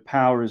Foucault,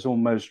 power is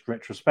almost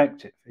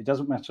retrospective. It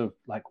doesn't matter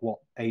what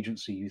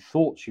agency you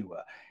thought you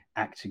were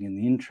acting in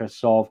the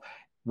interests of.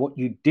 What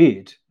you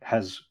did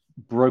has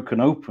broken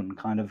open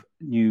kind of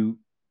new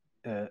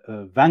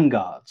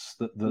vanguards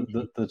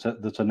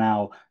that are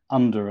now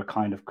under a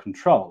kind of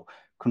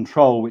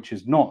control which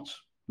is not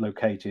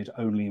located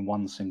only in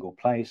one single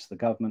place, the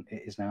government.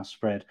 It is now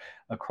spread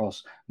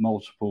across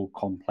multiple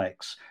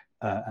complex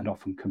and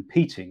often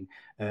competing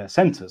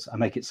centres. I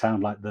make it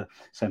sound like the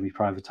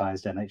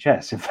semi-privatised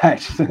NHS, in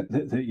fact,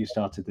 that you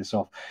started this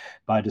off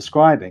by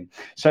describing.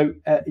 So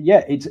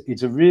yeah,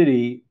 it's a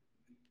really,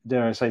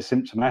 dare I say,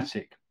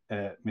 symptomatic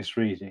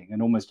misreading,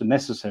 and almost a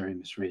necessary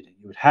misreading.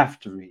 You would have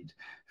to read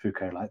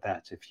Foucault like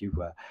that if you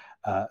were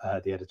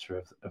the editor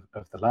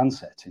of the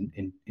Lancet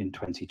in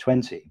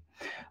 2020.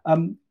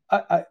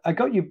 I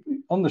got you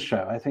on the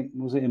show, I think,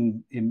 was it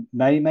in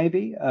May,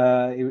 maybe?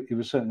 It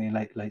was certainly in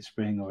late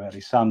spring or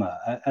early summer.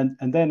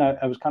 And then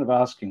I was kind of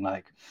asking,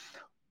 like,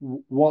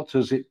 what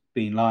has it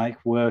been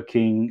like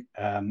working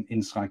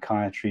in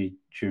psychiatry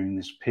during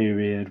this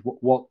period?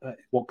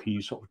 What can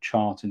you sort of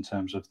chart in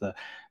terms of the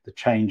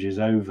changes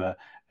over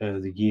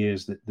the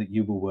years that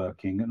you were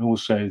working, and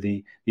also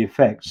the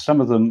effects?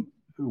 Some of them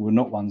were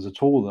not ones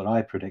at all that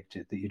I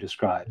predicted that you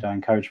described. I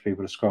encourage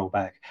people to scroll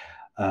back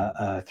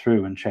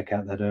through and check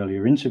out that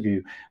earlier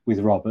interview with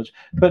Robert.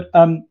 But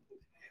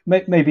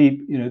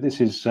maybe, you know,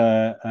 this is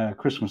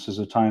Christmas as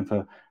a time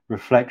for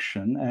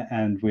reflection,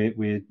 and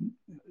we're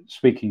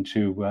speaking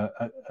to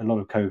a lot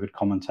of COVID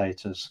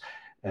commentators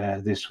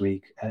this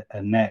week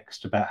and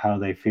next about how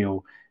they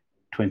feel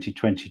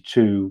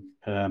 2022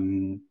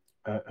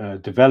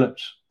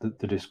 developed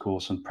the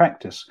discourse and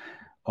practice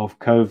of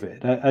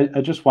COVID.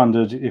 I just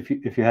wondered if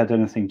you had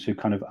anything to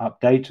kind of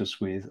update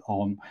us with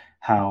on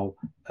how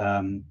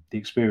the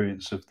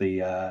experience of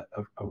the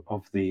of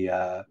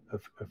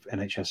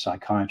NHS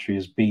psychiatry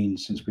has been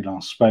since we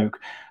last spoke,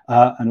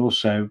 and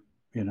also,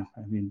 you know,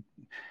 I mean,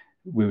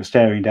 we were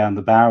staring down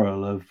the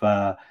barrel of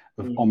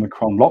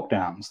Omicron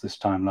lockdowns this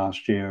time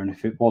last year, and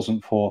if it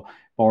wasn't for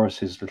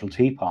Boris's little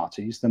tea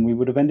parties, then we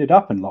would have ended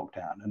up in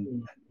lockdown.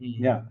 And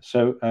yeah,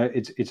 so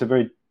it's a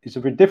very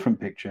different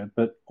picture,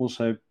 but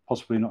also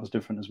possibly not as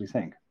different as we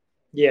think.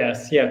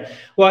 Yes, yeah.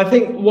 Well, I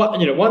think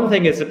one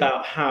thing is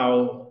about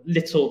how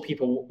little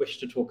people wish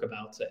to talk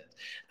about it,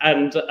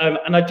 and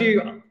I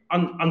do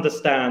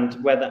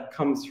understand where that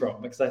comes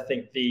from, because I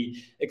think the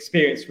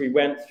experience we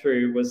went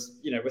through was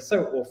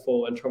so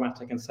awful and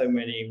traumatic in so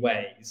many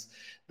ways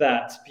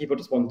that people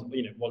just want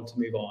to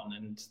move on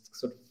and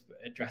sort of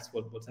address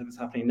whatever's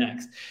happening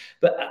next.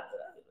 But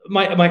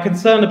my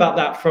concern about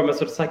that from a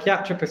sort of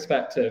psychiatric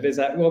perspective is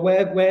that, well,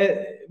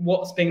 where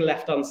what's being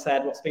left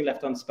unsaid, what's being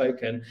left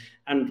unspoken,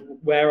 and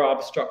where are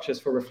the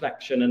structures for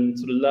reflection and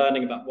sort of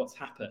learning about what's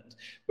happened,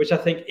 which I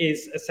think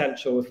is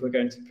essential if we're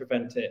going to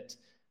prevent it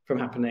from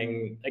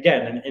happening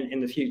again in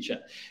the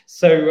future.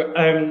 So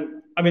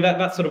I mean,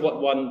 that's sort of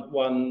what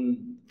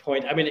one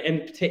point. I mean,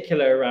 in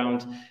particular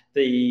around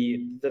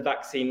the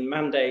vaccine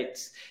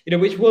mandates,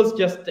 which was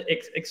just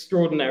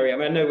extraordinary. I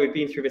mean, I know we've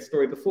been through this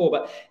story before,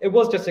 but it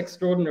was just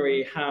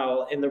extraordinary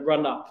how in the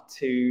run up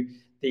to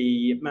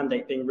the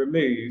mandate being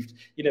removed,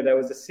 there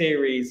was a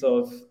series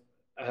of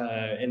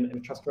in the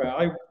trust where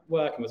I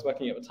work and was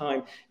working at the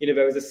time,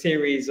 there was a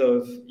series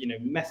of,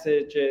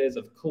 messages,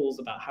 of calls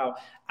about how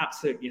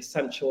absolutely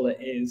essential it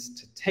is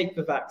to take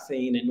the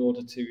vaccine in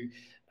order to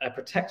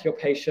protect your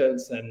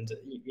patients, and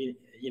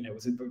it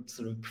was a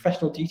sort of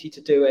professional duty to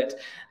do it.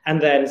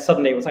 And then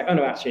suddenly it was like, oh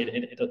no, actually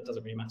it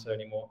doesn't really matter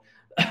anymore.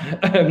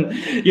 And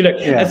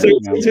so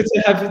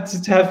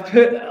to have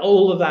put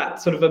all of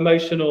that sort of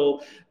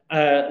emotional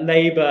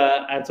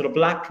labor and sort of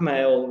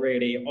blackmail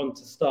really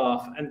onto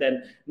staff, and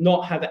then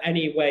not have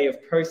any way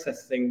of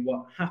processing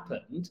what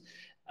happened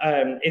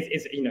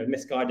is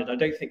misguided. I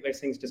don't think those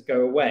things just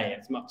go away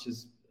as much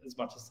as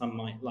some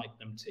might like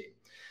them to.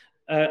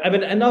 I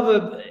mean,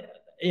 another.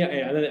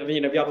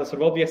 The other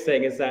sort of obvious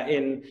thing is that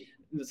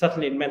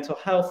certainly in mental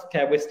health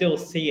care, we're still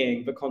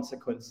seeing the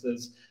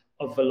consequences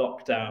of the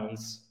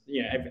lockdowns,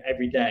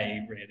 every day,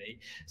 really.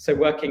 So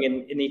working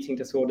in eating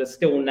disorders,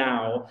 still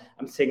now,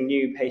 I'm seeing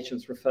new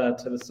patients referred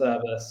to the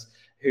service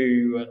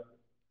who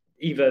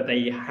either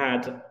they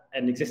had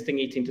an existing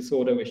eating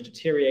disorder which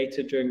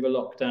deteriorated during the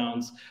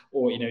lockdowns,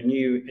 or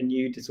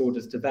new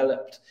disorders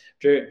developed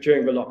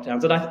during the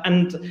lockdowns.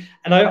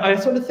 And I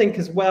sort of think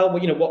as well,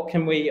 what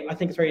can we? I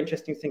think it's very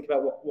interesting to think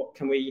about what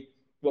can we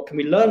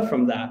learn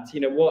from that.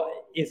 What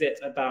is it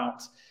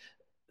about?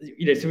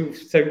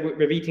 So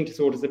with eating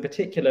disorders in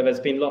particular,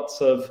 there's been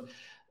lots of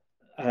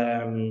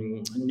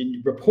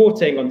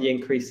reporting on the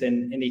increase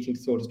in eating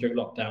disorders during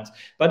lockdowns,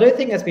 but I don't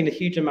think there's been a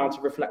huge amount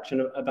of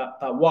reflection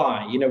about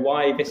why.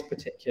 Why this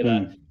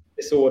particular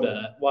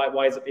disorder?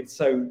 Why has it been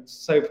so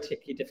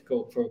particularly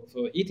difficult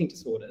for eating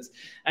disorders?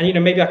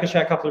 And maybe I can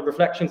share a couple of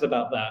reflections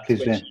about that,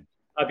 which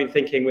I've been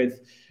thinking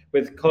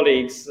with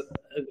colleagues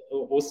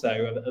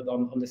also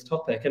on this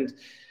topic.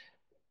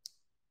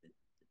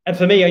 And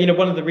for me,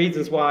 one of the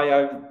reasons why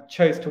I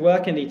chose to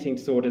work in eating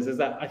disorders is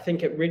that I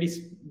think it really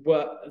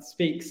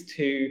speaks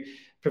to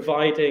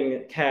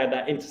providing care,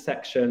 that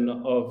intersection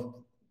of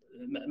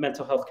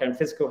mental health care and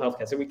physical health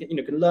care. So we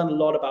can learn a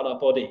lot about our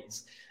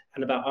bodies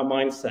and about our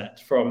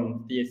mindset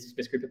from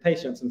this group of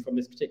patients and from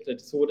this particular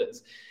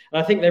disorders.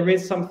 And I think there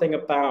is something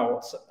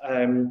about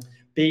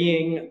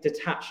being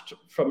detached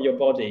from your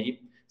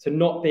body, so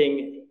not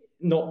being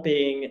not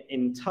being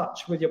in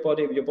touch with your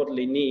body, with your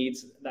bodily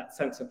needs, that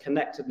sense of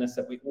connectedness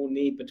that we all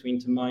need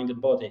between mind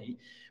and body,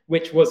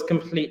 which was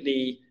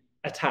completely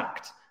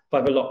attacked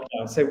by the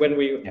lockdown. So when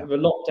the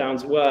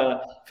lockdowns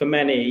were for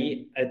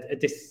many a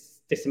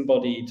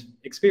disembodied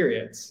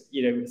experience,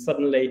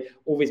 suddenly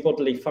all these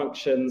bodily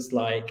functions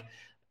like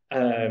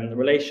our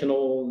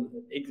relational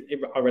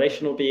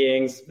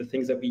beings, the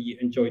things that we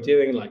enjoy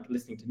doing, like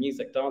listening to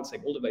music,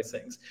 dancing, all of those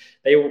things,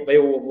 they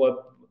all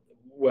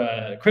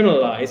were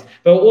criminalized,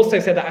 but also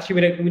said that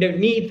actually we don't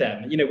need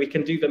them. We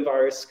can do them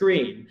via a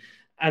screen.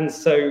 And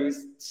so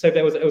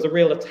there was a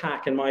real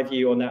attack, in my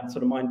view, on that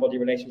sort of mind-body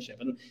relationship.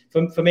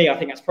 And for me, I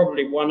think that's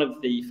probably one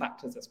of the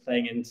factors that's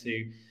playing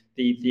into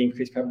the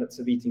increased prevalence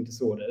of eating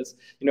disorders,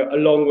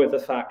 along with the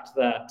fact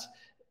that,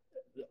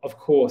 of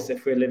course,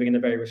 if we're living in a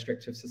very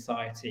restrictive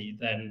society,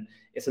 then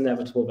it's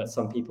inevitable that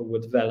some people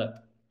would develop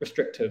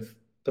restrictive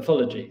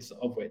pathologies,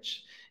 of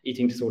which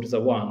eating disorders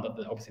are one, but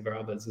obviously there are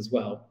others as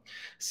well.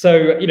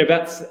 So,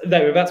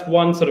 that's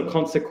one sort of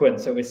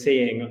consequence that we're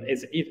seeing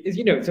is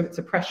it's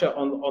a pressure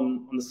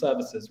on the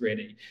services,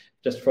 really,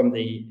 just from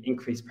the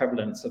increased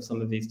prevalence of some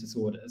of these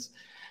disorders.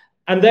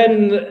 And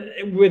then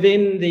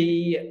within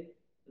the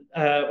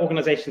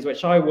organizations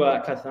which I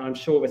work, I'm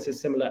sure this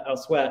is similar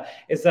elsewhere,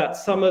 is that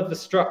some of the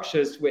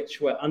structures which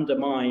were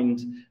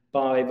undermined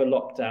by the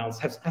lockdowns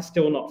have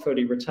still not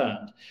fully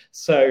returned.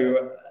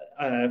 So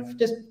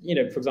just,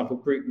 for example,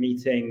 group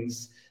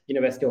meetings,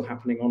 they're still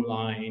happening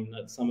online,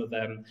 some of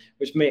them,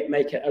 which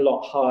make it a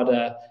lot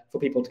harder for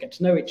people to get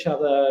to know each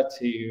other,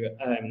 to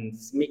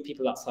meet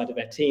people outside of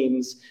their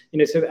teams,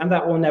 and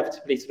that will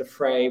inevitably sort of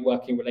fray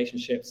working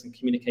relationships and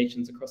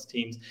communications across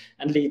teams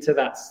and lead to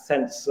that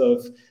sense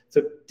of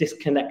sort of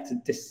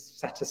disconnected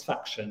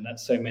dissatisfaction that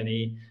so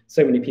many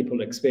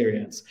people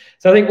experience.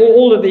 So I think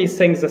all of these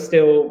things are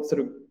still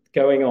sort of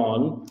going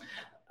on.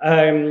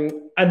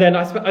 And then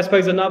I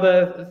suppose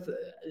another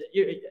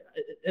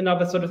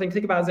sort of thing to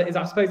think about is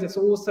I suppose it's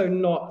also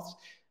not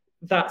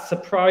that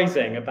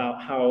surprising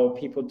about how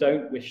people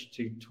don't wish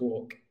to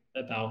talk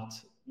about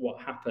what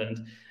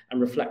happened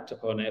and reflect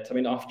upon it. I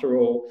mean, after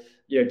all,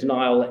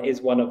 denial is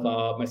one of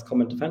our most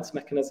common defense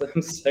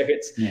mechanisms. So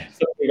it's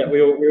something that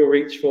we all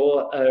reach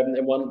for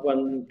in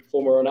one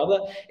form or another.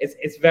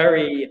 It's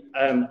very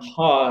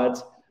hard,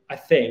 I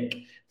think,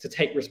 to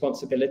take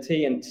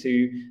responsibility and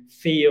to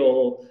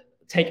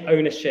take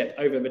ownership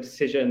over the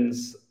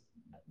decisions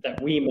that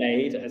we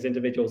made as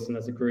individuals and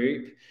as a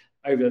group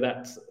over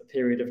that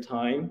period of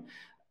time.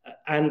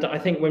 And I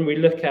think when we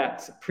look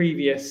at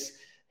previous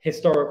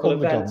historical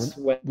events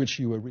where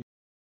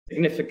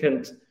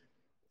significant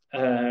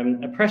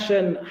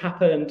oppression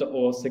happened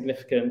or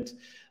significant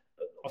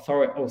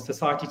or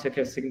society took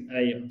a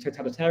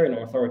totalitarian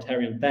or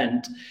authoritarian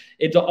bent,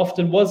 it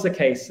often was the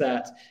case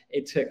that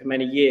it took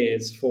many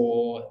years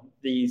for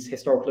these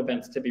historical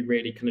events to be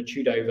really kind of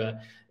chewed over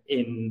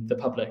in the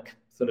public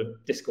sort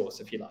of discourse,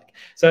 if you like.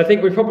 So I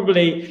think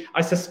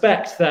I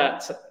suspect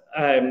that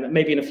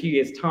maybe in a few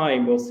years'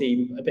 time, we'll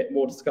see a bit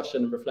more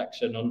discussion and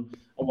reflection on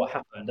what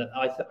happened. And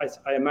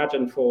I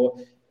imagine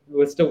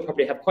we'll still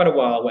probably have quite a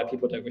while where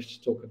people don't wish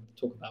to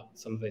talk about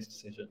some of those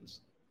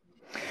decisions.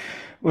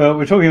 Well,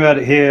 we're talking about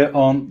it here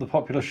on The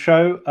Popular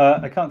Show.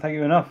 I can't thank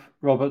you enough,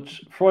 Robert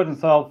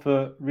Freudenthal,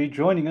 for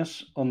rejoining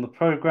us on the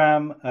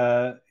programme.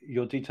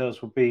 Your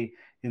details will be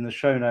in the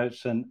show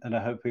notes, and I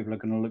hope people are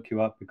going to look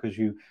you up because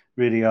you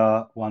really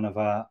are one of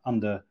our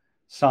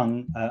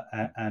undersung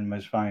and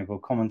most valuable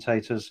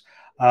commentators.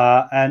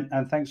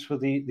 And thanks for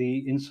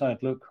the inside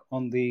look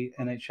on the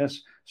NHS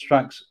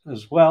strikes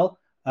as well,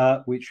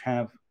 which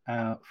have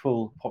our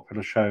full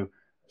Popular Show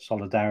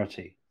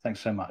solidarity.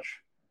 Thanks so much.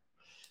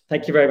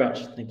 Thank you very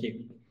much. Thank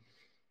you.